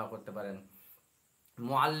 উস্তাজাতান ব্যবহার করতে পারেন,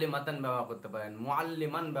 মুআল্লিমাতান ব্যবহার করতে পারেন,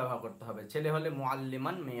 মুআল্লিমান ব্যবহার করতে হবে, ছেলে হলে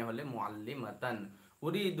মুআল্লিমান, মেয়ে হলে মুআল্লিমাতান।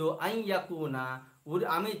 উরিদু আন ইয়াকুনা,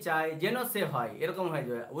 আমি চাই যেন সে হয়, এরকম হয়ে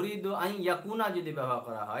যাবে। উরিদু আন ইয়াকুনা যদি ব্যবহার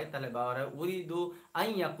করা হয় তাহলে ব্যবহার হয় উরিদু আন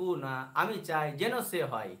ইয়াকুনা, আমি চাই যেন সে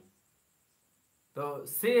হয়। তো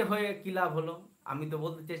সে হয়ে কি লাভ হলো, আমি তো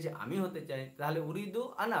বলতে চাইছি আমি হতে চাই, তাহলে উরিদু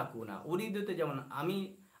আন আকুনা, উরিদুতে যেমন আমি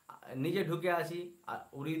নিজে ঢুকে আসি, আর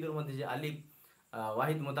উরিদুর মধ্যে যে আলিফ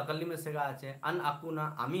ওয়াহিদ মুতাকাল্লিমের সেগা আছে, আন আকুনা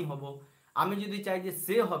আমি হব, আমি যদি চাই যে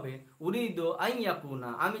সে হবে, উরিদু আন ইয়াকুনা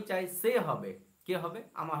আমি চাই সে হবে, কে হবে,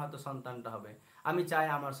 আমার হয়তো সন্তানটা হবে, আমি চাই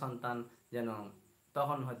আমার সন্তান যেন,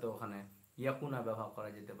 তখন হয়তো ওখানে ইয়াকুনা ব্যবহার করা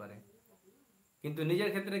যেতে পারে। কিন্তু নিজের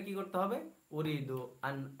ক্ষেত্রে কি করতে হবে, উরিদু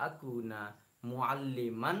আন আকুনা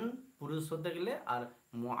মুআল্লিমান পুরুষ হতে গেলে, আর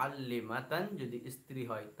মুআল্লিমাতান যদি স্ত্রী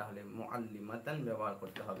হয় তাহলে মুআল্লিমাতান ব্যবহার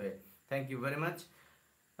করতে হবে। Thank you very much.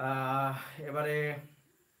 এবারে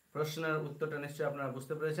প্রশ্নের উত্তরটা নিশ্চয়ই আপনারা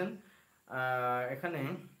বুঝতে পেরেছেন। এখানে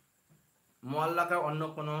মুআল্লাকার অন্য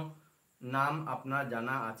কোনো নাম আপনার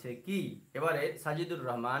জানা আছে কি? এবারে সাজিদুর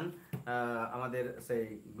রহমান, আমাদের সেই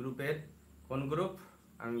গ্রুপের, কোন গ্রুপ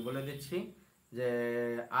আমি বলে দিচ্ছি, যে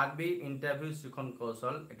আরবি ইন্টারভিউ শিখন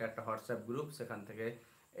কৌশল, এটা একটা হোয়াটসঅ্যাপ গ্রুপ, সেখান থেকে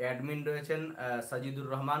অ্যাডমিন রয়েছেন সাজিদুর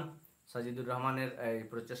রহমান। সাজিদুর রহমানের এই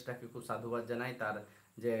প্রচেষ্টাকে খুব সাধুবাদ জানাই, তার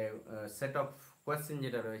যে সেট অফ কোয়েশ্চেন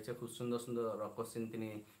যেটা রয়েছে, খুব সুন্দর সুন্দর কোয়েশ্চেন তিনি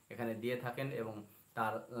এখানে দিয়ে থাকেন, এবং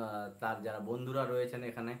তার যারা বন্ধুরা রয়েছেন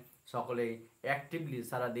এখানে সকলেই অ্যাক্টিভলি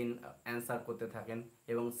সারাদিন অ্যান্সার করতে থাকেন,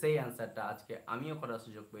 এবং সেই অ্যান্সারটা আজকে আমিও করার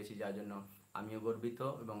সুযোগ পেয়েছি, যার জন্য আমিও গর্বিত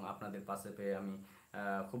এবং আপনাদের পাশে পেয়ে আমি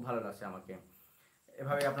খুব ভালো লাগছে আমাকে।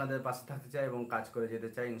 এভাবে আপনাদের পাশে থাকতে চাই এবং কাজ করে যেতে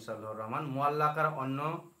চাই ইনশাআল্লাহ রহমান। মুআল্লাকার অন্য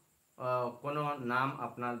কোনো নাম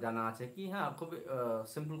আপনার জানা আছে কি? হ্যাঁ, খুবই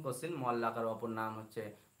সিম্পল কোশ্চেন। মুআল্লাকার অপর নাম হচ্ছে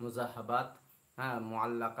মুজাহাবাত। হ্যাঁ,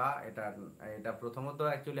 মুআল্লাকা এটা এটা প্রথমত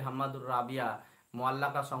অ্যাকচুয়ালি হাম্মাদুর রাবিয়া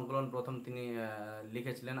মুআল্লাকা সংকলন প্রথম তিনি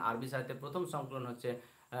লিখেছিলেন। আরবি সাহিত্যের প্রথম সংকলন হচ্ছে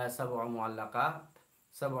সাবউল মুআল্লাকাত,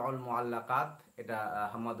 সাবউল মুআল্লাকাত, এটা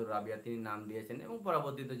হাম্মাদুর রাবিয়া তিনি নাম দিয়েছেন। এবং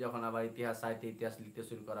পরবর্তীতে যখন আবার ইতিহাস সাহিত্যে ইতিহাস লিখতে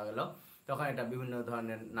শুরু করা গেল, তখন এটা বিভিন্ন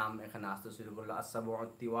ধরনের নাম এখানে আসতে শুরু করলো। আসাবউত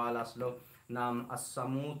তিওয়াল আসলো নাম,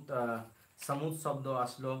 আসামুত সামুদ শব্দ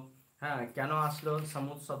আসলো। হ্যাঁ, কেন আসলো?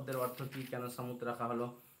 সামুদ শব্দের অর্থ কি, কেন সামুদ রাখা হলো?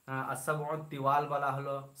 আসাবউত তিওয়াল বলা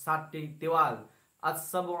হলো, 60টি তেওয়াল।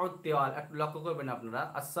 আসাবউত তেওয়াল, একটু লক্ষ্য করবেন আপনারা,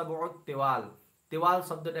 আসাবউত তেওয়াল, তেওয়াল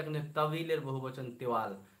শব্দটা কিন্তু তাবিলের বহুবচন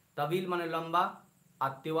তেওয়াল। তাবিল মানে লম্বা,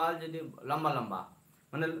 আর তেওয়াল যদি লম্বা লম্বা,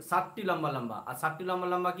 মানে 60টি লম্বা লম্বা। আর 60টি লম্বা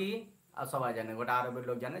লম্বা কি? আর সবাই জানে, গোটা আরবের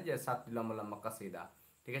লোক জানে যে 7টি লম্বা লম্বা কাসিদা,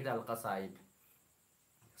 ঠিক আছে, আল কাসাইদ,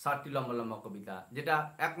 60টি লম্বা লম্বা কবিতা, যেটা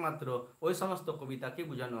একমাত্র ওই সমস্ত কবিতাকে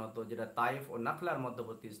বোঝানো হতো যেটা তাইফ ও নাখলার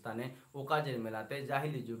মধ্যবর্তী স্থানে ওকাজের মেলাতে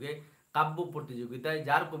জাহিলি যুগে কাব্য প্রতিযোগিতায়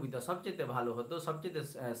যার কবিতা সবচেয়ে ভালো হতো, সবচেয়ে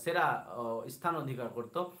সেরা স্থান অধিকার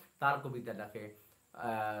করত, তার কবিতাটাকে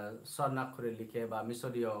স্বর্ণাক্ষরে লিখে বা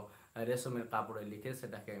মিশরীয় রেশমের কাপড়ে লিখে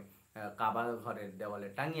সেটাকে কাবার ঘরের দেওয়ালে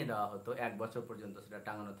টাঙিয়ে দেওয়া হতো। 1 বছর পর্যন্ত সেটা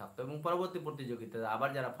টাঙানো থাকতো, এবং পরবর্তী প্রতিযোগিতায় আবার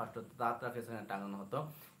যারা ফার্স্ট হতো তাদেরকে সেখানে টাঙানো হতো।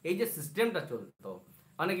 এই যে সিস্টেমটা চলতো,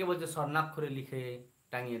 অনেকে বলছে স্বর্ণাক্ষরে লিখে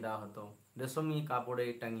টাঙিয়ে দেওয়া হতো, রেশমি কাপড়ে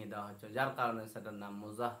টাঙিয়ে দেওয়া হতো, যার কারণে সেটার নাম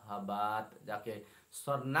মুজাহাবাত, যাকে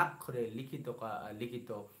স্বর্ণাক্ষরে লিখিত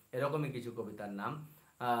এরকমই কিছু কবিতার নাম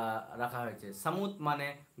রাখা হয়েছে। সামুদ মানে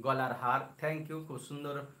গলার হার। থ্যাংক ইউ, খুব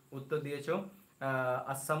সুন্দর উত্তর দিয়েছো।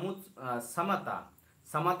 আর সামুদ, সামাতা,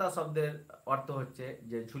 সামাতা শব্দের অর্থ হচ্ছে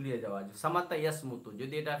যে ঝুলিয়ে দেওয়া। সামাতা ইয়াসমুতু,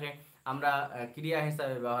 যদি এটাকে আমরা ক্রিয়া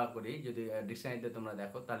হিসাবে ব্যবহার করি, যদি ডিকশনারিতে তোমরা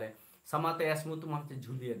দেখো, তাহলে সামাতা ইয়াসমুতু মানে হচ্ছে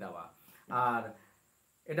ঝুলিয়ে দেওয়া। আর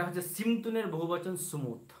এটা হচ্ছে সিমতুনের বহুবচন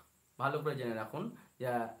সুমুত। ভালো করে জেনে রাখুন যে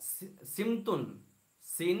সিমতুন,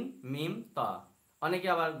 সিন মিম তা, অনেকে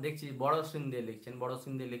আবার দেখছি বড় সিন দিয়ে লিখছেন, বড়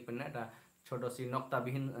সিন দিয়ে লিখবেন না, এটা ছোট সিন,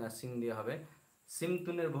 নক্তাবিহীন সিন দিয়ে হবে।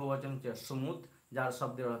 সিমতুনের বহুবচন হচ্ছে সুমুত, যার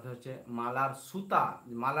শব্দের অর্থ হচ্ছে মালার সুতা।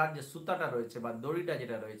 মালার যে সুতাটা রয়েছে বা দড়িটা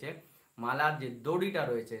যেটা রয়েছে, মালার যে দড়িটা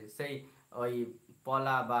রয়েছে, সেই ওই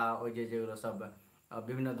পলা বা ওই যেগুলো সব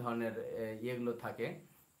বিভিন্ন ধরনের ইয়েগুলো থাকে,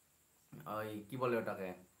 ওই কি বলে ওটাকে,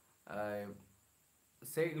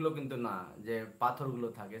 সেইগুলো কিন্তু না, যে পাথরগুলো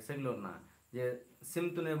থাকে সেগুলো না। যে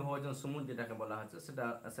সিমতুনের বহুবচন সুমুদ যেটাকে বলা হচ্ছে, সেটা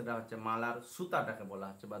সেটা হচ্ছে মালার সুতাটাকে বলা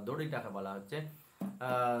হচ্ছে বা দড়িটাকে বলা হচ্ছে,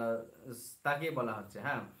 তাকে বলা হচ্ছে।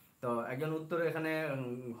 হ্যাঁ, তো একজন উত্তর এখানে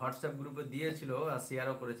হোয়াটসঅ্যাপ গ্রুপে দিয়েছিল আর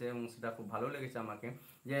শেয়ারও করেছে, এবং সেটা খুব ভালো লেগেছে আমাকে,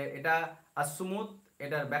 যে এটা আসুমুদ,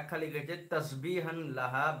 এটার ব্যাখ্যা লিখেছে তাসবিহান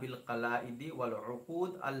লাহা বিল কালাইদি ওয়াল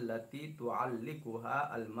উকুদ আল্লাতি তুআল্লিকুহা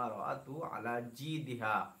আল মারআতু আলা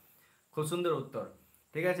জিদিহা। খুব সুন্দর উত্তর,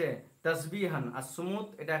 ঠিক আছে। তাসবিহান আর সুমুদ,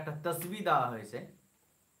 এটা একটা তসবি দেওয়া হয়েছে।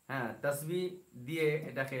 হ্যাঁ, তসবি দিয়ে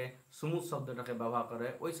এটাকে সুমুদ শব্দটাকে ব্যবহার করে,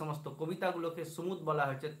 ওই সমস্ত কবিতাগুলোকে সুমুদ বলা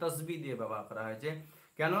হয়েছে, তসবি দিয়ে ব্যবহার করা হয়েছে।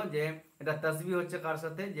 কেন? যে এটা তসবি হচ্ছে কার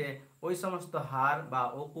সাথে, যে ওই সমস্ত হার বা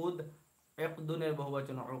ওকুদ, একদুনের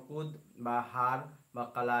বহুবচন ওকুদ বা হার বা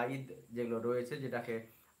কালাইদ যেগুলো রয়েছে, যেটাকে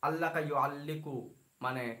আল্লাকা ইউ আল্লিকু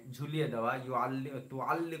মানে ঝুলিয়ে দেওয়া, ইউ আল্লি তু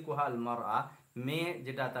আল্লিকুহাল মারআ, মেয়ে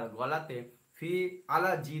যেটা তার গলাতে, ফি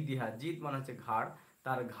আলা জিদিহা, জিদ মানে হচ্ছে ঘাড়,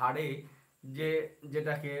 তার ঘাড়ে যে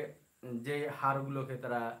যেটাকে, যে হাড়গুলোকে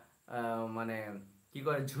তারা মানে কি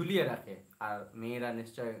করে ঝুলিয়ে রাখে। আর মেয়েরা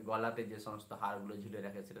নিশ্চয় গলাতে যে সমস্ত হাড়গুলো ঝুলিয়ে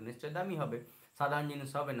রাখে সেটা নিশ্চয় দামি হবে, সাধারণ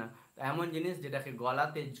জিনিস হবে না। এমন জিনিস যেটাকে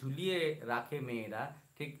গলাতে ঝুলিয়ে রাখে মেয়েরা,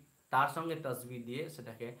 ঠিক তার সঙ্গে তসবি দিয়ে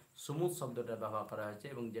সেটাকে সুমুদ শব্দটা ব্যবহার করা হয়েছে,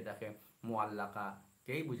 এবং যেটাকে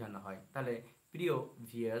মুআল্লাকাকেই বোঝানো হয়। তাহলে প্রিয়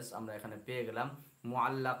ভিউয়ার্স, আমরা এখানে পেয়ে গেলাম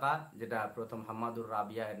মুআল্লাকা, যেটা প্রথম হাম্মাদুর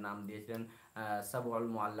রাবিয়া এর নাম দিয়েছিলেন সাবউল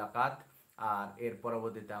মুআল্লাকাত। আর এর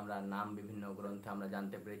পরবর্তীতে আমরা নাম বিভিন্ন গ্রন্থে আমরা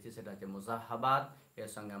জানতে পেরেছি, সেটা হচ্ছে মুজাহাবাত। এর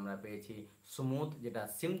সঙ্গে আমরা পেয়েছি সুমুদ, যেটা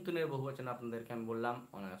সিমতুনের বহুবচন আপনাদেরকে আমি বললাম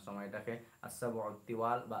অনেক সময়, এটাকে আসাবউত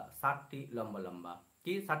তিওয়াল বা 60টি লম্বা লম্বা।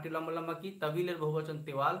 কি 60টি লম্বা লম্বা? কি তাবিলের বহুবচন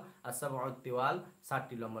তিওয়াল, আসাবউত তিওয়াল,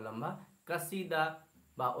 60টি লম্বা লম্বা। কাসিদা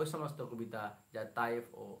বা ওই সমস্ত কবিতা যা তাইফ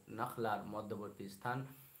ও নাখলার মধ্যবর্তী স্থান,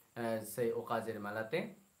 সেই ওকাজের মেলাতে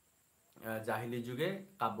জাহিলি যুগে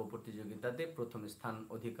কাব্য প্রতিযোগিতাতে প্রথম স্থান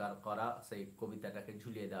অধিকার করা সেই কবিতাটাকে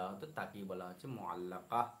ঝুলিয়ে দেওয়া হতো, তাকেই বলা হচ্ছে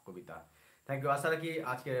মুআল্লাকাহ কবিতা। Thank you. আশা রাখি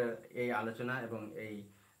আজকে এই আলোচনা এবং এই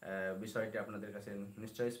বিষয়টি আপনাদের কাছে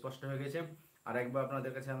নিশ্চয়ই স্পষ্ট হয়ে গেছে। আর একবার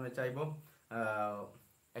আপনাদের কাছে আমি চাইবো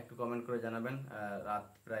একটু কমেন্ট করে জানাবেন। রাত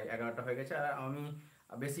প্রায় 11টা হয়ে গেছে, আর আমি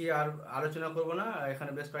বেশি আর আলোচনা করব না।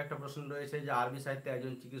 এখানে বেশ কয়েকটা প্রশ্ন রয়েছে যে আরবি সাহিত্যে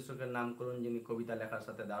একজন চিকিৎসকের নাম করুন যিনি কবিতা লেখার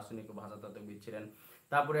সাথে দার্শনিক ও ভাষাতত্ত্ববিদ ছিলেন।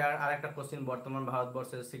 তারপরে আর একটা কোশ্চেন, বর্তমান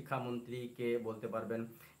ভারতবর্ষের শিক্ষামন্ত্রীকে বলতে পারবেন।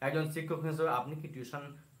 একজন শিক্ষক হিসেবে আপনি কি টিউশন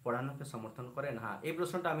পড়ানোকে সমর্থন করেন? হ্যাঁ, এই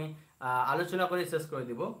প্রশ্নটা আমি আলোচনা করে শেষ করে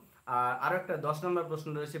দিব। আর আরো একটা 10 নম্বর প্রশ্ন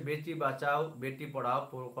রয়েছে, বেটি বাঁচাও বেটি পড়াও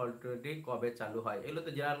প্রকল্পটি কবে চালু হয়? এগুলো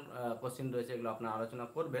তো জেনারেল কোশ্চেন রয়েছে, এগুলো আপনারা আলোচনা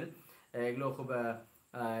করবেন। এগুলো খুব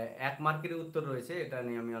 1 মার্কের উত্তর রয়েছে, এটা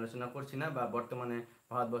নিয়ে আমি আলোচনা করছি না। বা বর্তমানে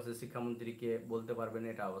ভারতবর্ষের শিক্ষামন্ত্রীকে বলতে পারবেন,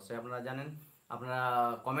 এটা অবশ্যই আপনারা জানেন। আপনারা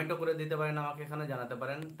কমেন্টও করে দিতে পারেন, আমাকে এখানে জানাতে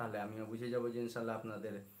পারেন, তাহলে আমিও বুঝে যাবো যে ইনশাল্লাহ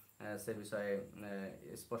আপনাদের সে বিষয়ে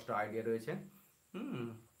স্পষ্ট আইডিয়া রয়েছে।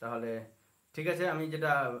 তাহলে ঠিক আছে, আমি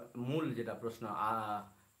যেটা মূল যেটা প্রশ্ন,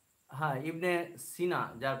 হ্যাঁ, ইবনে সিনা,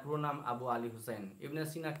 যার পুরো নাম আবু আলী হুসাইন, ইবনে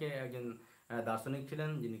সিনাকে একজন দার্শনিক ছিলেন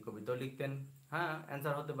যিনি কবিতাও লিখতেন। হ্যাঁ,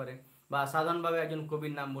 অ্যান্সার হতে পারে। বা সাধারণভাবে একজন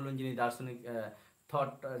কবির নাম বলুন যিনি দার্শনিক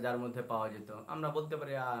থট যার মধ্যে পাওয়া যেত, আমরা বলতে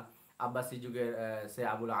পারি আব্বাসী যুগের সে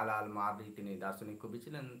আবুল আলা আল মাদি, তিনি দার্শনিক কবি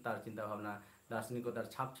ছিলেন। তার চিন্তাভাবনা দার্শনিকতার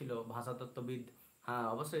ছাপ ছিল। ভাষাতত্ত্ববিদ, হ্যাঁ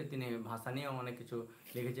অবশ্যই তিনি ভাষা নিয়েও অনেক কিছু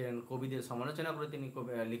লিখেছিলেন। কবিদের সমালোচনা করে তিনি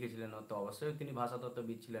লিখেছিলেন, তো অবশ্যই তিনি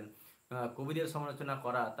ভাষাতত্ত্ববিদ ছিলেন। কবিদের সমালোচনা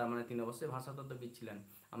করা তার মানে তিনি অবশ্যই ভাষাতত্ত্ববিদ ছিলেন।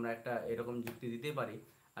 আমরা একটা এরকম যুক্তি দিতেই পারি।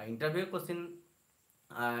 ইন্টারভিউ কোশ্চেন,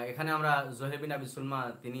 এখানে আমরা জোহেবিন আবি সুলমা,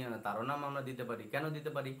 তিনি তারও নাম আমরা দিতে পারি। কেন দিতে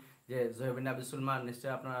পারি? যে জোহেবিন আবি সুলমা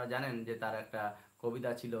নিশ্চয়ই আপনারা জানেন যে তার একটা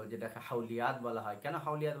কবিতা ছিল যেটাকে হাউলিয়াত বলা হয়। কেন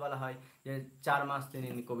হাউলিয়াত বলা হয়? যে 4 মাস তিনি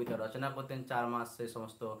কবিতা রচনা করতেন, 4 মাস সে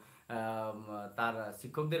সমস্ত তার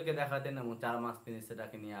শিক্ষকদেরকে দেখাতেন, এবং 4 মাস তিনি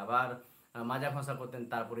সেটাকে নিয়ে আবার মাজা ঘষা করতেন।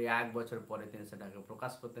 তারপরে 1 বছর পরে তিনি সেটাকে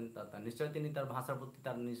প্রকাশ করতেন। তা নিশ্চয়ই তিনি তার ভাষার প্রতি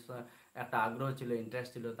তার নিশ্চয় একটা আগ্রহ ছিল,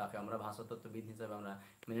 ইন্টারেস্ট ছিল, তাকে আমরা ভাষাতত্ত্ববিদ হিসাবে আমরা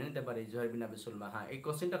মেনে নিতে পারি। জহির বিন আবি সুলমা। হ্যাঁ, এই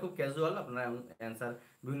কোশ্চেনটা খুব ক্যাজুয়াল, আপনারা অ্যান্সার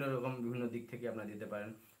বিভিন্ন রকম বিভিন্ন দিক থেকে আপনারা দিতে পারেন।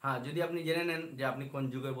 হ্যাঁ, যদি আপনি জেনে নেন যে আপনি কোন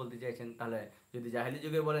যুগে বলতে চাইছেন, তাহলে যদি জাহেলি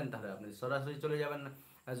যুগে বলেন তাহলে আপনি সরাসরি চলে যাবেন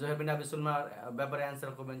জহির বিন আবি সুলমার ব্যাপারে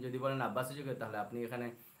অ্যান্সার করবেন। যদি বলেন আব্বাসী যুগে, তাহলে আপনি এখানে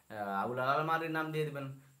আবুল আলমারির নাম দিয়ে দেবেন,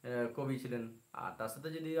 কবি ছিলেন। আর তার সাথে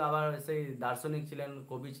যদি আবার সেই দার্শনিক ছিলেন,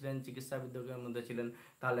 কবি ছিলেন, চিকিৎসাবিদদের মধ্যে ছিলেন,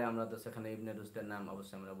 তাহলে আমরা তো সেখানে ইবনে রুশদের নাম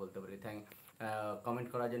অবশ্যই আমরা বলতে পারি। কমেন্ট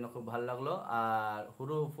করার জন্য খুব ভালো লাগলো। আর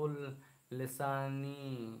হুরুফুল লিসানি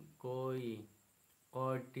কই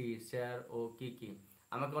কয়টি, শেয়ার ও কি কি?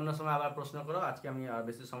 আমাকে অন্য সময় আবার প্রশ্ন করো, আজকে আমি আর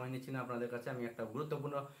বেশি সময় নিচ্ছি না আপনাদের কাছে। আমি একটা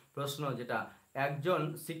গুরুত্বপূর্ণ প্রশ্ন, যেটা একজন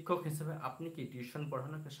শিক্ষক হিসেবে আপনি কি টিউশন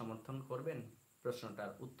পড়ানোকে সমর্থন করবেন,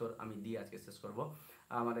 প্রশ্নটার উত্তর আমি দিয়ে আজকে শেষ করব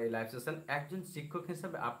আমার এই লাইভ সেশন। একজন শিক্ষক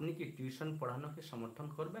হিসেবে আপনি কি টিউশন পড়ানোকে সমর্থন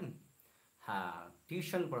করবেন? হ্যাঁ,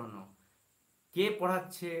 টিউশন পড়ানো, কে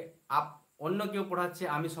পড়াচ্ছে, অন্য কেউ পড়াচ্ছে,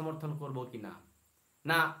 আমি সমর্থন করব কি না?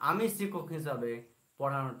 না, আমি শিক্ষক হিসাবে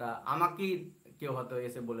পড়ানোটা, আমাকেই কেউ হয়তো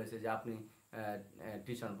এসে বলেছে যে আপনি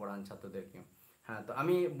টিউশন পড়ান ছাত্রদেরকে। হ্যাঁ, তো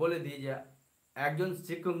আমি বলে দিই যে একজন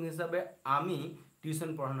শিক্ষক হিসাবে আমি টিউশন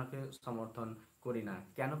পড়ানোকে সমর্থন করি না।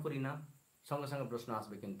 কেন করি না? সঙ্গে সঙ্গে প্রশ্ন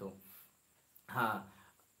আসবে কিন্তু। হ্যাঁ,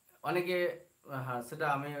 অনেকে, হ্যাঁ সেটা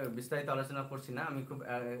আমি বিস্তারিত আলোচনা করছি না। আমি খুব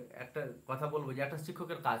একটা কথা বলবো যে একটা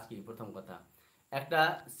শিক্ষকের কাজ কি। প্রথম কথা, একটা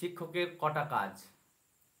শিক্ষকের কটা কাজ,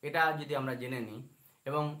 এটা যদি আমরা জেনে নিই।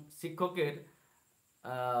 এবং শিক্ষকের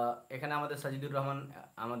এখানে আমাদের সাজিদুর রহমান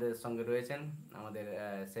আমাদের সঙ্গে রয়েছেন, আমাদের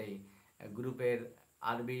সেই গ্রুপের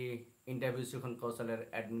আরবি ইন্টারভিউ শিখন কৌশলের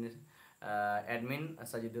অ্যাডমিন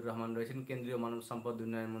সাজিদুর রহমান রয়েছেন, কেন্দ্রীয় মানব সম্পদ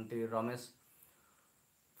উন্নয়ন মন্ত্রী Ramesh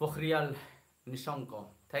Pokhriyal Nishank.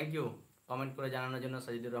 Thank you comment করে জানানোর জন্য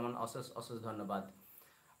সাজিদুর রহমান, অশেষ অশেষ ধন্যবাদ।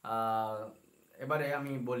 এবারে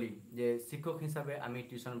আমি বলি যে শিক্ষক হিসাবে আমি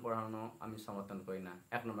টিউশন পড়ানো আমি সমর্থন করি না।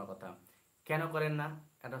 1 নম্বর কথা, কেন করেন না?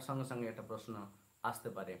 এটার সঙ্গে সঙ্গে একটা প্রশ্ন আসতে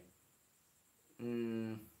পারে,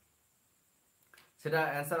 সেটা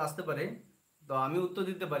অ্যান্সার আসতে পারে। তো আমি উত্তর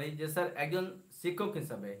দিতে পারি যে স্যার, একজন শিক্ষক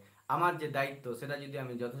হিসাবে আমার যে দায়িত্ব সেটা যদি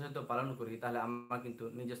আমি যথাযথ পালন করি, তাহলে আমার কিন্তু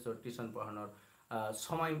নিজস্ব টিউশন পড়ানোর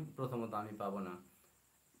সময় প্রথমত আমি পাবো না।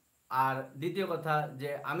 আর দ্বিতীয় কথা, যে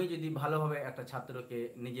আমি যদি ভালোভাবে একটা ছাত্রকে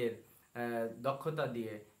নিজের দক্ষতা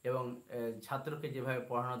দিয়ে এবং ছাত্রকে যেভাবে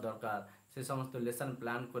পড়ানো দরকার সে সমস্ত লেসন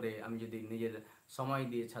প্ল্যান করে আমি যদি নিজের সময়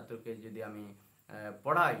দিয়ে ছাত্রকে যদি আমি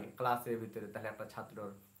পড়াই ক্লাসের ভিতরে, তাহলে একটা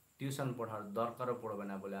ছাত্রর টিউশন পড়ার দরকারও পড়বে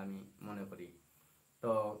না বলে আমি মনে করি।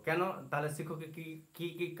 তো কেন তাহলে শিক্ষকের কি কি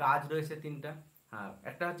কি কাজ রয়েছে? 3টা। হ্যাঁ,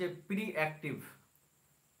 একটা হচ্ছে প্রি অ্যাক্টিভ,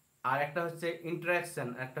 আর একটা হচ্ছে ইন্টারাকশন,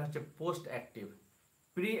 একটা হচ্ছে পোস্ট অ্যাক্টিভ।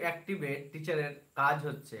 প্রি অ্যাক্টিভে টিচারের কাজ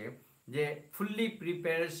হচ্ছে যে ফুললি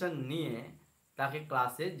প্রিপারেশন নিয়ে তাকে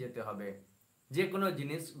ক্লাসে যেতে হবে। যে কোনো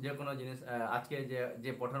জিনিস আজকে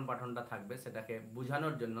যে পঠন পাঠনটা থাকবে সেটাকে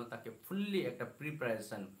বোঝানোর জন্য তাকে ফুললি একটা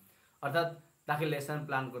প্রিপারেশন, অর্থাৎ তাকে লেসন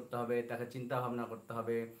প্ল্যান করতে হবে, তাকে চিন্তা ভাবনা করতে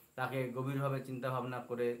হবে, তাকে গভীরভাবে চিন্তা ভাবনা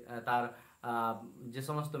করে তার যে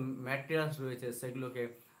সমস্ত ম্যাটেরিয়ালস রয়েছে সেগুলোকে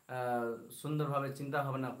আহ, সুন্দরভাবে চিন্তা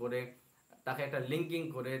ভাবনা করে তাকে একটা লিঙ্কিং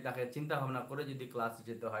করে তাকে চিন্তা ভাবনা করে যদি ক্লাসে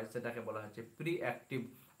যেতে হয় সেটাকে বলা হচ্ছে প্রি অ্যাক্টিভ,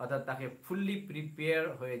 অর্থাৎ তাকে ফুললি প্রিপেয়ার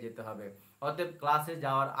হয়ে যেতে হবে। অতএব ক্লাসে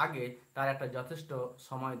যাওয়ার আগে তার একটা যথেষ্ট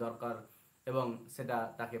সময় দরকার এবং সেটা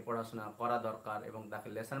তাকে পড়াশোনা করা দরকার এবং তাকে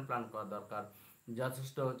লেসন প্ল্যান করা দরকার,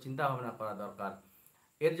 যথেষ্ট চিন্তা ভাবনা করা দরকার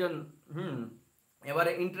এর জন্য।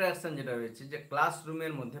 এবারে ইন্টারাকশন যেটা রয়েছে, যে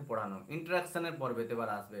ক্লাসরুমের মধ্যে পড়ানো, ইন্টারাকশনের পর্বেতে এবার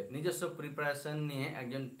আসবে। নিজস্ব প্রিপারেশন নিয়ে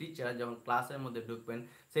একজন টিচার যখন ক্লাসের মধ্যে ঢুকবেন,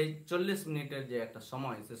 সেই 40 মিনিটের যে একটা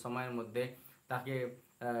সময়, সে সময়ের মধ্যে তাকে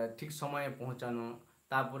ঠিক সময়ে পৌঁছানো,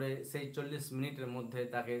 তারপরে সেই 40 মিনিটের মধ্যে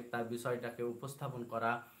তাকে তার বিষয়টাকে উপস্থাপন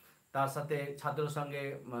করা, তার সাথে ছাত্রের সঙ্গে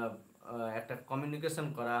একটা কমিউনিকেশন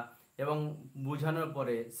করা এবং বোঝানোর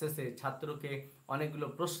পরে শেষে ছাত্রকে অনেকগুলো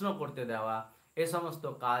প্রশ্ন করতে দেওয়া, এ সমস্ত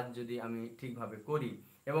কাজ যদি আমি ঠিকভাবে করি।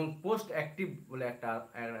 এবং পোস্ট অ্যাক্টিভ বলে একটা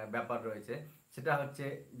ব্যাপার রয়েছে, সেটা হচ্ছে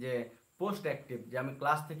যে পোস্ট অ্যাক্টিভ, যে আমি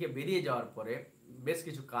ক্লাস থেকে বেরিয়ে যাওয়ার পরে বেশ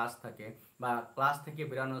কিছু কাজ থাকে, বা ক্লাস থেকে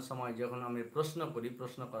বেরানোর সময় যখন আমি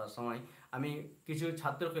প্রশ্ন করার সময় আমি কিছু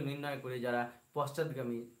ছাত্রকে নির্ণয় করি যারা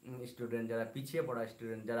পশ্চাৎগামী স্টুডেন্ট, যারা পিছিয়ে পড়া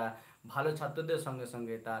স্টুডেন্ট, যারা ভালো ছাত্রদের সঙ্গে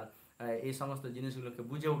সঙ্গে তার এই সমস্ত জিনিসগুলোকে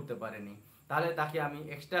বুঝে উঠতে পারেনি, তাহলে তাকে আমি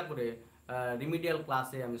এক্সট্রা করে রিমিডিয়াল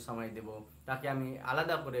ক্লাসে আমি সময় দেব, তাকে আমি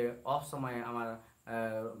আলাদা করে অফ সময়ে আমার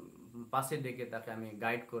পাশে ডেকে তাকে আমি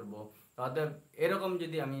গাইড করব। অর্থাৎ এরকম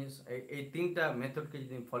যদি আমি এই তিনটা মেথডকে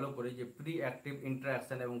যদি ফলো করি, যে প্রি অ্যাক্টিভ,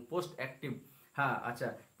 ইন্টারাকশন এবং পোস্ট অ্যাক্টিভ। হ্যাঁ আচ্ছা,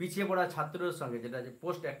 পিছিয়ে পড়া ছাত্রের সঙ্গে যেটা যে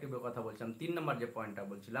পোস্ট অ্যাক্টিভের কথা বলছিলাম, 3 নম্বর যে পয়েন্টটা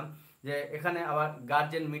বলছিলাম, যে এখানে আবার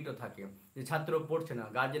গার্জেন মিটও থাকে, যে ছাত্র পড়ছে না,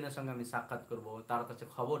 গার্জেনের সঙ্গে আমি সাক্ষাৎ করব, তার কাছে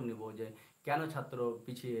খবর নিব যে কেন ছাত্র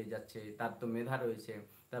পিছিয়ে যাচ্ছে, তার তো মেধা রয়েছে,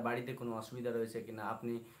 তার বাড়িতে কোনো অসুবিধা রয়েছে কিনা,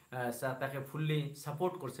 আপনি তাকে ফুললি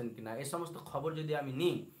সাপোর্ট করছেন কিনা, এই সমস্ত খবর যদি আমি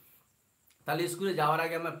নিই, তাহলে স্কুলে যাওয়ার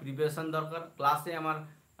আগে আমার প্রিপারেশন দরকার, ক্লাসে আমার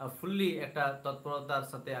ফুললি একটা তৎপরতার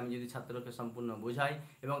সাথে আমি যদি ছাত্রকে সম্পূর্ণ বোঝাই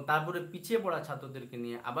এবং তারপরে পিছিয়ে পড়া ছাত্রদেরকে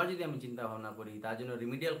নিয়ে আবার যদি আমি চিন্তা ভাবনা করি, তার জন্য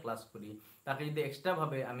রিমিডিয়াল ক্লাস করি, তাকে যদি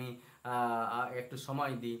এক্সট্রাভাবে আমি একটু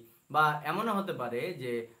সময় দিই, বা এমনও হতে পারে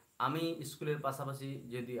যে আমি স্কুলের পাশাপাশি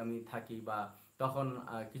যদি আমি থাকি, বা তখন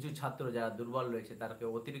কিছু ছাত্র যারা দুর্বল রয়েছে তাদেরকে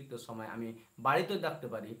অতিরিক্ত সময় আমি বাড়িতেও থাকতে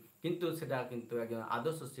পারি, কিন্তু সেটা কিন্তু একজন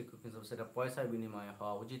আদর্শ শিক্ষক হিসেবে সেটা পয়সার বিনিময়ে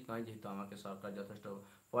হওয়া উচিত নয়, যেহেতু আমাকে সরকার যথেষ্ট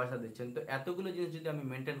পয়সা দিচ্ছেন। তো এতগুলো জিনিস যদি আমি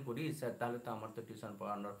মেনটেন করি স্যার, তাহলে তো আমার তো টিউশন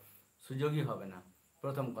পড়ানোর সুযোগই হবে না,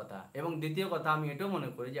 প্রথম কথা। এবং দ্বিতীয় কথা, আমি এটাও মনে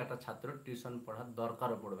করি যে একটা ছাত্র টিউশন পড়ার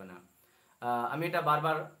দরকারও পড়বে না। আমি এটা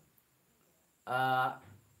বারবার আহ,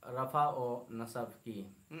 রাফা ও নাসাব কি,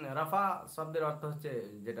 রাফা শব্দের অর্থ হচ্ছে,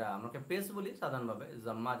 যেটা আমাকে পেশ বলি সাধারণভাবে,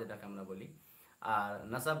 জাম্মা যেটাকে আমরা বলি, আর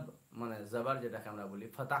নাসাব মানে জবর যেটাকে আমরা বলি,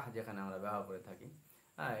 ফতাহ যেখানে আমরা ব্যবহার করে থাকি।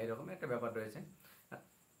 হ্যাঁ, এরকম একটা ব্যাপার রয়েছে।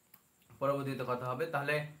 পরবর্তীতে কথা হবে।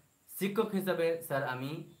 তাহলে শিক্ষক হিসাবে স্যার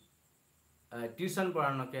আমি টিউশন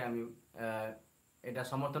পড়ানোকে আমি আহ, এটা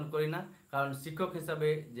সমর্থন করি না। কারণ শিক্ষক হিসাবে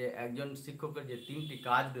যে একজন শিক্ষকের যে 3টি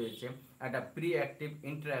কাজ রয়েছে, একটা প্রি অ্যাক্টিভ,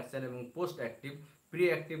 ইন্টারাকশন এবং পোস্ট অ্যাক্টিভ। প্রি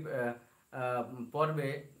অ্যাক্টিভ পর্বে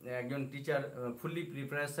একজন টিচার ফুললি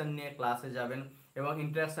প্রিপারেশন নিয়ে ক্লাসে যাবেন এবং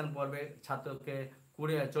ইন্টারাকশন পর্বে ছাত্রকে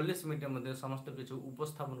 40 মিনিটের মধ্যে সমস্ত কিছু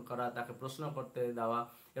উপস্থাপন করা, তাকে প্রশ্ন করতে দেওয়া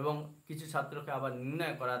এবং কিছু ছাত্রকে আবার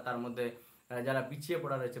নির্ণয় করা, তার মধ্যে যারা পিছিয়ে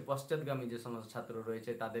পড়া রয়েছে, পশ্চাৎগামী যে সমস্ত ছাত্র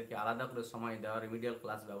রয়েছে তাদেরকে আলাদা করে সময় দেওয়া, রিমিডিয়াল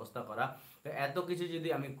ক্লাস ব্যবস্থা করা। তো এত কিছু যদি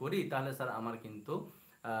আমি করি তাহলে স্যার আমার কিন্তু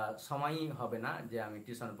সময়ই হবে না যে আমি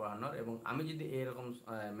টিউশন পড়ানোর, এবং আমি যদি এরকম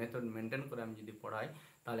মেথড মেনটেন করে আমি যদি পড়াই,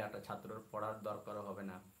 তাহলে একটা ছাত্রর পড়ার দরকারও হবে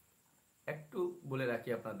না। একটু বলে রাখি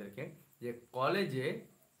আপনাদেরকে, যে কলেজে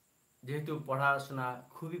যেহেতু পড়াশোনা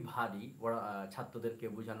খুবই ভারী, ছাত্রদেরকে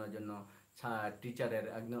বোঝানোর জন্য টিচারের,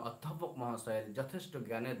 একজন অধ্যাপক মহাশয়ের যথেষ্ট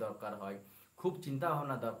জ্ঞানের দরকার হয়, খুব চিন্তা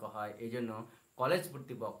ভাবনা দরকার হয়। এই জন্য কলেজ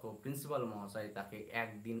কর্তৃপক্ষ, প্রিন্সিপাল মহাশয় তাকে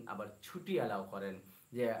একদিন আবার ছুটি অ্যালাউ করেন,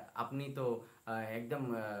 যে আপনি তো একদম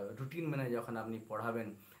রুটিন মেনে যখন আপনি পড়াবেন,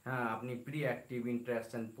 হ্যাঁ আপনি pre active,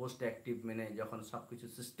 interaction, post active মেনে যখন সব কিছু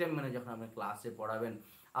সিস্টেম মেনে যখন আপনি ক্লাসে পড়াবেন,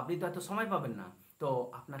 আপনি তো এত সময় পাবেন না। তো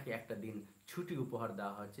আপনাকে একটা দিন ছুটি উপহার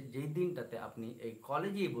দেওয়া হচ্ছে, যেই দিনটাতে আপনি এই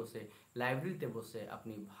কলেজেই বসে, লাইব্রেরিতে বসে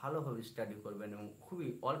আপনি ভালোভাবে স্টাডি করবেন এবং খুবই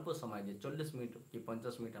অল্প সময়, যে 40 মিনিট কি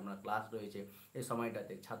 50 মিনিট আমরা ক্লাস রয়েছে, এই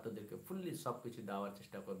সময়টাতে ছাত্রদেরকে ফুললি সব কিছু দেওয়ার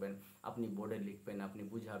চেষ্টা করবেন। আপনি বোর্ডে লিখবেন, আপনি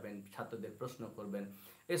বুঝাবেন, ছাত্রদের প্রশ্ন করবেন,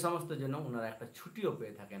 এই সমস্ত জন্য ওনারা একটা ছুটিও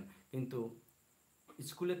পেয়ে থাকেন। কিন্তু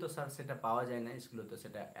স্কুলে তো স্যার সেটা পাওয়া যায় না, স্কুলে তো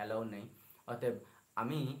সেটা অ্যালাউ নেই। অতএব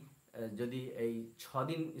আমি যদি এই 6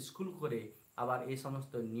 দিন স্কুল করে আবার এই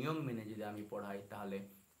সমস্ত নিয়ম মেনে যদি আমি পড়াই, তাহলে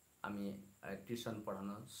আমি টিউশন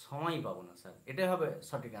পড়ানোর সময় পাবো না স্যার। এটাই হবে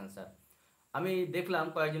সঠিক অ্যান্সার। আমি দেখলাম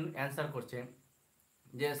কয়েকজন অ্যান্সার করছে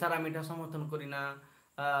যে স্যার আমি এটা সমর্থন করি না,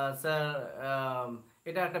 স্যার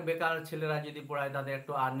এটা একটা বেকার ছেলেরা যদি পড়ায় তাদের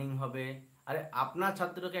একটু আর্নিং হবে। আরে আপনার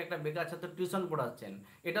ছাত্রকে একটা বেকার ছাত্র টিউশন পড়াচ্ছেন,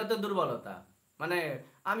 এটাও তো দুর্বলতা। মানে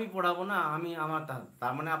আমি পড়াবো না, আমি আমার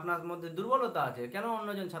তার মানে আপনার মধ্যে দুর্বলতা আছে, কেন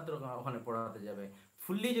অন্যজন ছাত্র ওখানে পড়াতে যাবে?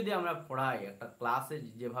 ফুললি যদি আমরা পড়াই, একটা ক্লাসে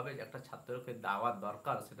যেভাবে একটা ছাত্রকে দেওয়ার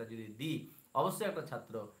দরকার সেটা যদি দিই, অবশ্যই একটা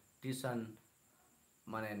ছাত্র টিউশন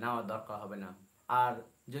মানে নেওয়ার দরকার হবে না। আর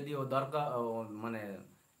যদি ও দরকার মানে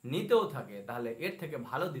নিতেও থাকে, তাহলে এর থেকে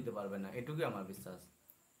ভালো দিতে পারবে না, এটুকুই আমার বিশ্বাস।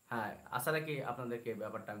 হ্যাঁ, আশা রাখি আপনাদেরকে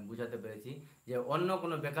ব্যাপারটা আমি বুঝাতে পেরেছি যে অন্য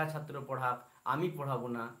কোনো বেকার ছাত্র পড়াক, আমি পড়াবো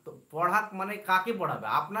না। তো পড়াক মানে কাকে পড়াবে?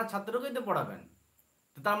 আপনার ছাত্রকেই তো পড়াবেন।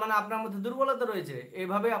 তো তার মানে আপনার মধ্যে দুর্বলতা রয়েছে,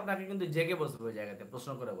 এইভাবে আপনাকে কিন্তু জেগে বসবে ওই জায়গাতে,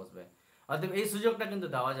 প্রশ্ন করে বসবে। অতএব এই সুযোগটা কিন্তু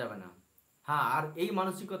দেওয়া যাবে না। হ্যাঁ, আর এই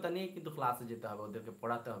মানসিকতা নিয়ে কিন্তু ক্লাসে যেতে হবে, ওদেরকে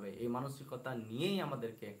পড়াতে হবে, এই মানসিকতা নিয়েই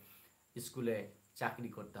আমাদেরকে স্কুলে চাকরি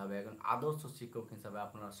করতে হবে। একজন আদর্শ শিক্ষক হিসাবে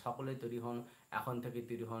আপনারা সকলেই তৈরি হন, এখন থেকে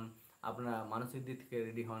তৈরি হন। আপনারা মানসিক দিক থেকে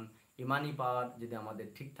রেডি হন। ইমানি পাওয়ার যদি আমাদের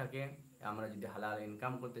ঠিক থাকে, আমরা যদি হালাল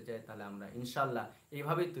ইনকাম করতে চাই, তাহলে আমরা ইনশাল্লাহ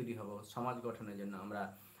এইভাবেই তৈরি হব সমাজ গঠনের জন্য। আমরা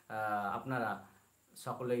আপনারা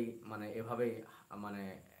সকলেই মানে এভাবেই মানে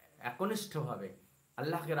একনিষ্ঠভাবে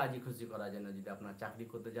আল্লাহকে রাজি খুশি করার জন্য যদি আপনারা চাকরি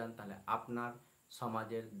করতে যান, তাহলে আপনার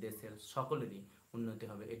সমাজের, দেশের সকলেরই উন্নতি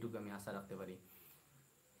হবে, এটুকু আমি আশা রাখতে পারি।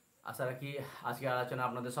 আশা রাখি আজকের আলোচনা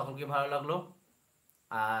আপনাদের সকলকে ভালো লাগলো।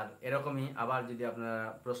 আর এরকমই আবার যদি আপনারা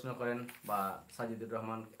প্রশ্ন করেন বা সাজিদুর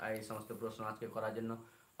রহমান এই সমস্ত প্রশ্ন আজকে করার জন্য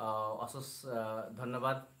অশেষ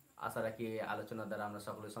ধন্যবাদ। আশা রাখি আলোচনার দ্বারা আমরা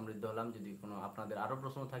সকলে সমৃদ্ধ হলাম। যদি কোনো আপনাদের আরও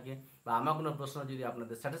প্রশ্ন থাকে বা আমার কোনো প্রশ্ন যদি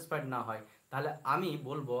আপনাদের স্যাটিসফাইড না হয়, তাহলে আমি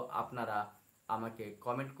বলবো আপনারা আমাকে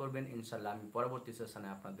কমেন্ট করবেন। ইনশাল্লাহ আমি পরবর্তী সেশনে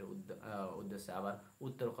আপনাদের উদ্দেশ্যে আবার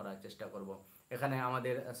উত্তর করার চেষ্টা করব। এখানে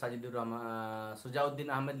আমাদের সাজিদুর রহমান সুজাউদ্দিন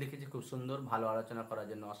আহমেদ লিখেছে, খুব সুন্দর, ভালো আলোচনা করার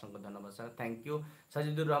জন্য অসংখ্য ধন্যবাদ sir, thank you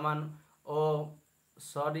Sajidur Rahman. O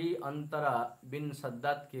sorry Antara বিন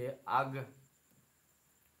সাদ্দাতকে আগ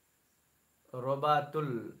রবাতুল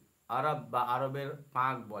আরব বা আরবের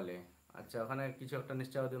পাক বলে। আচ্ছা, ওখানে কিছু একটা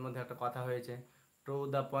নিশ্চয় ওদের মধ্যে একটা কথা হয়েছে। টু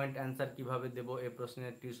দ্য পয়েন্ট অ্যান্সার কিভাবে দেব এই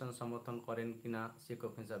প্রশ্নের টিউশন সমর্থন করেন কিনা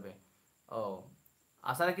শিক্ষক হিসাবে? ও,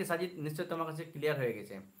 আশা রাখি সাজিদ নিশ্চয় তোমার কাছে ক্লিয়ার হয়ে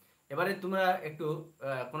গেছে। এবারে তোমরা একটু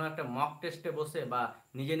কোনো একটা মক টেস্টে বসে বা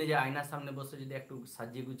নিজে নিজে আয়নার সামনে বসে যদি একটু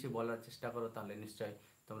সাজিয়ে গুছিয়ে বলার চেষ্টা করো, তাহলে নিশ্চয়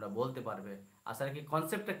তোমরা বলতে পারবে। আশা রাখি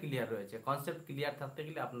কনসেপ্টটা ক্লিয়ার রয়েছে। কনসেপ্ট ক্লিয়ার থাকতে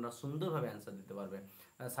গেলে আপনারা সুন্দরভাবে অ্যান্সার দিতে পারবে।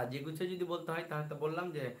 সাজিয়ে গুছিয়ে যদি বলতে হয়, তাহলে তো বললাম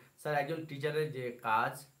যে স্যার একজন টিচারের যে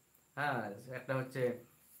কাজ, হ্যাঁ, একটা হচ্ছে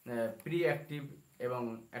প্রি অ্যাক্টিভ এবং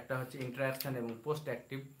একটা হচ্ছে ইন্টারাকশান এবং পোস্ট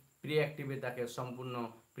অ্যাক্টিভ। প্রি অ্যাক্টিভে তাকে সম্পূর্ণ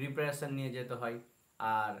প্রিপারেশান নিয়ে যেতে হয়,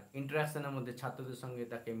 আর ইন্টারাকশানের মধ্যে ছাত্রদের সঙ্গে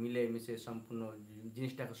তাকে মিলে মিশে সম্পূর্ণ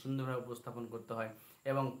জিনিসটাকে সুন্দরভাবে উপস্থাপন করতে হয়।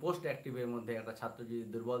 এবং পোস্ট অ্যাক্টিভের মধ্যে একটা ছাত্র যদি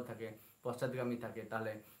দুর্বল থাকে, পশ্চাৎগামী থাকে,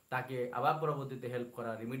 তাহলে তাকে আবার পরবর্তীতে হেল্প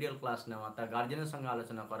করা, রিমিডিয়াল ক্লাস নেওয়া, তার গার্জেনের সঙ্গে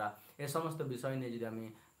আলোচনা করা, এই সমস্ত বিষয় নিয়ে যদি আমি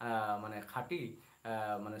মানে খাটি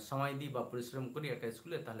মানে সময় দিই বা পরিশ্রম করি একটা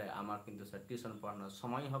স্কুলে, তাহলে আমার কিন্তু স্যার টিউশন পড়ানোর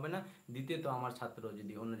সময় হবে না। দ্বিতীয়ত আমার ছাত্র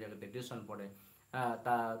যদি অন্য জায়গাতে টিউশন পড়ে,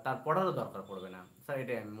 তার পড়ারও দরকার পড়বে না স্যার,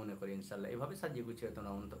 এটাই আমি মনে করি। ইনশাল্লাহ এভাবে সাজিয়ে গুছিয়ে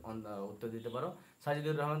তোমরা উত্তর দিতে পারো।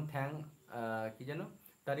 সাজিদুর রহমান কি যেন,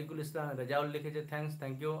 তারিকুল ইসলাম রেজাউল লিখেছে থ্যাংকস,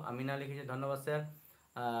 থ্যাংক ইউ। আমিনা লিখেছে ধন্যবাদ স্যার।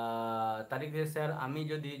 তারিক স্যার, আমি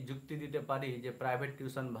যদি যুক্তি দিতে পারি যে প্রাইভেট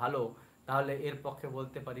টিউশন ভালো, তাহলে এর পক্ষে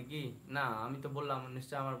বলতে পারি কি? না, আমি তো বললাম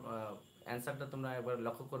নিশ্চয় আমার অ্যান্সারটা তোমরা একবার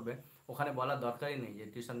লক্ষ্য করবে। ওখানে বলার দরকারই নেই যে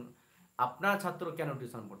টিউশন, আপনার ছাত্র কেন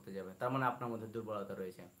টিউশন পড়তে যাবে, তার মানে আপনার মধ্যে দুর্বলতা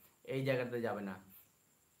রয়েছে, এই জায়গাতে যাবে না।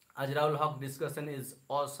 আজরাউল হক, discussion is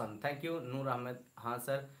Assam, thank you. নূর আহমেদ, হ্যাঁ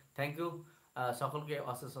স্যার, থ্যাংক ইউ। সকলকে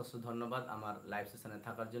অশেষ অশেষ ধন্যবাদ আমার লাইভ সেশনে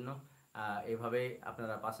থাকার জন্য। এভাবেই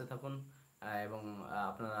আপনারা পাশে থাকুন এবং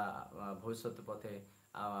আপনারা ভবিষ্যৎ পথে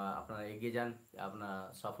আপনারা এগিয়ে যান, আপনারা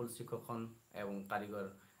সফল শিক্ষক হন এবং কারিগর,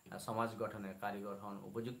 সমাজ গঠনে কারিগর হন,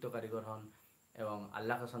 উপযুক্ত কারিগর হন এবং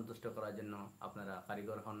আল্লাহকে সন্তুষ্ট করার জন্য আপনারা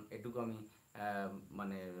কারিগর হন, এটুকু আমি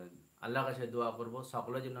মানে আল্লাহর কাছে দোয়া করব।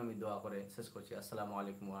 সকলের জন্য আমি দোয়া করে শেষ করছি। আসসালামু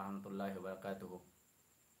আলাইকুম ওয়া রাহমাতুল্লাহি ওয়া বারাকাতুহু।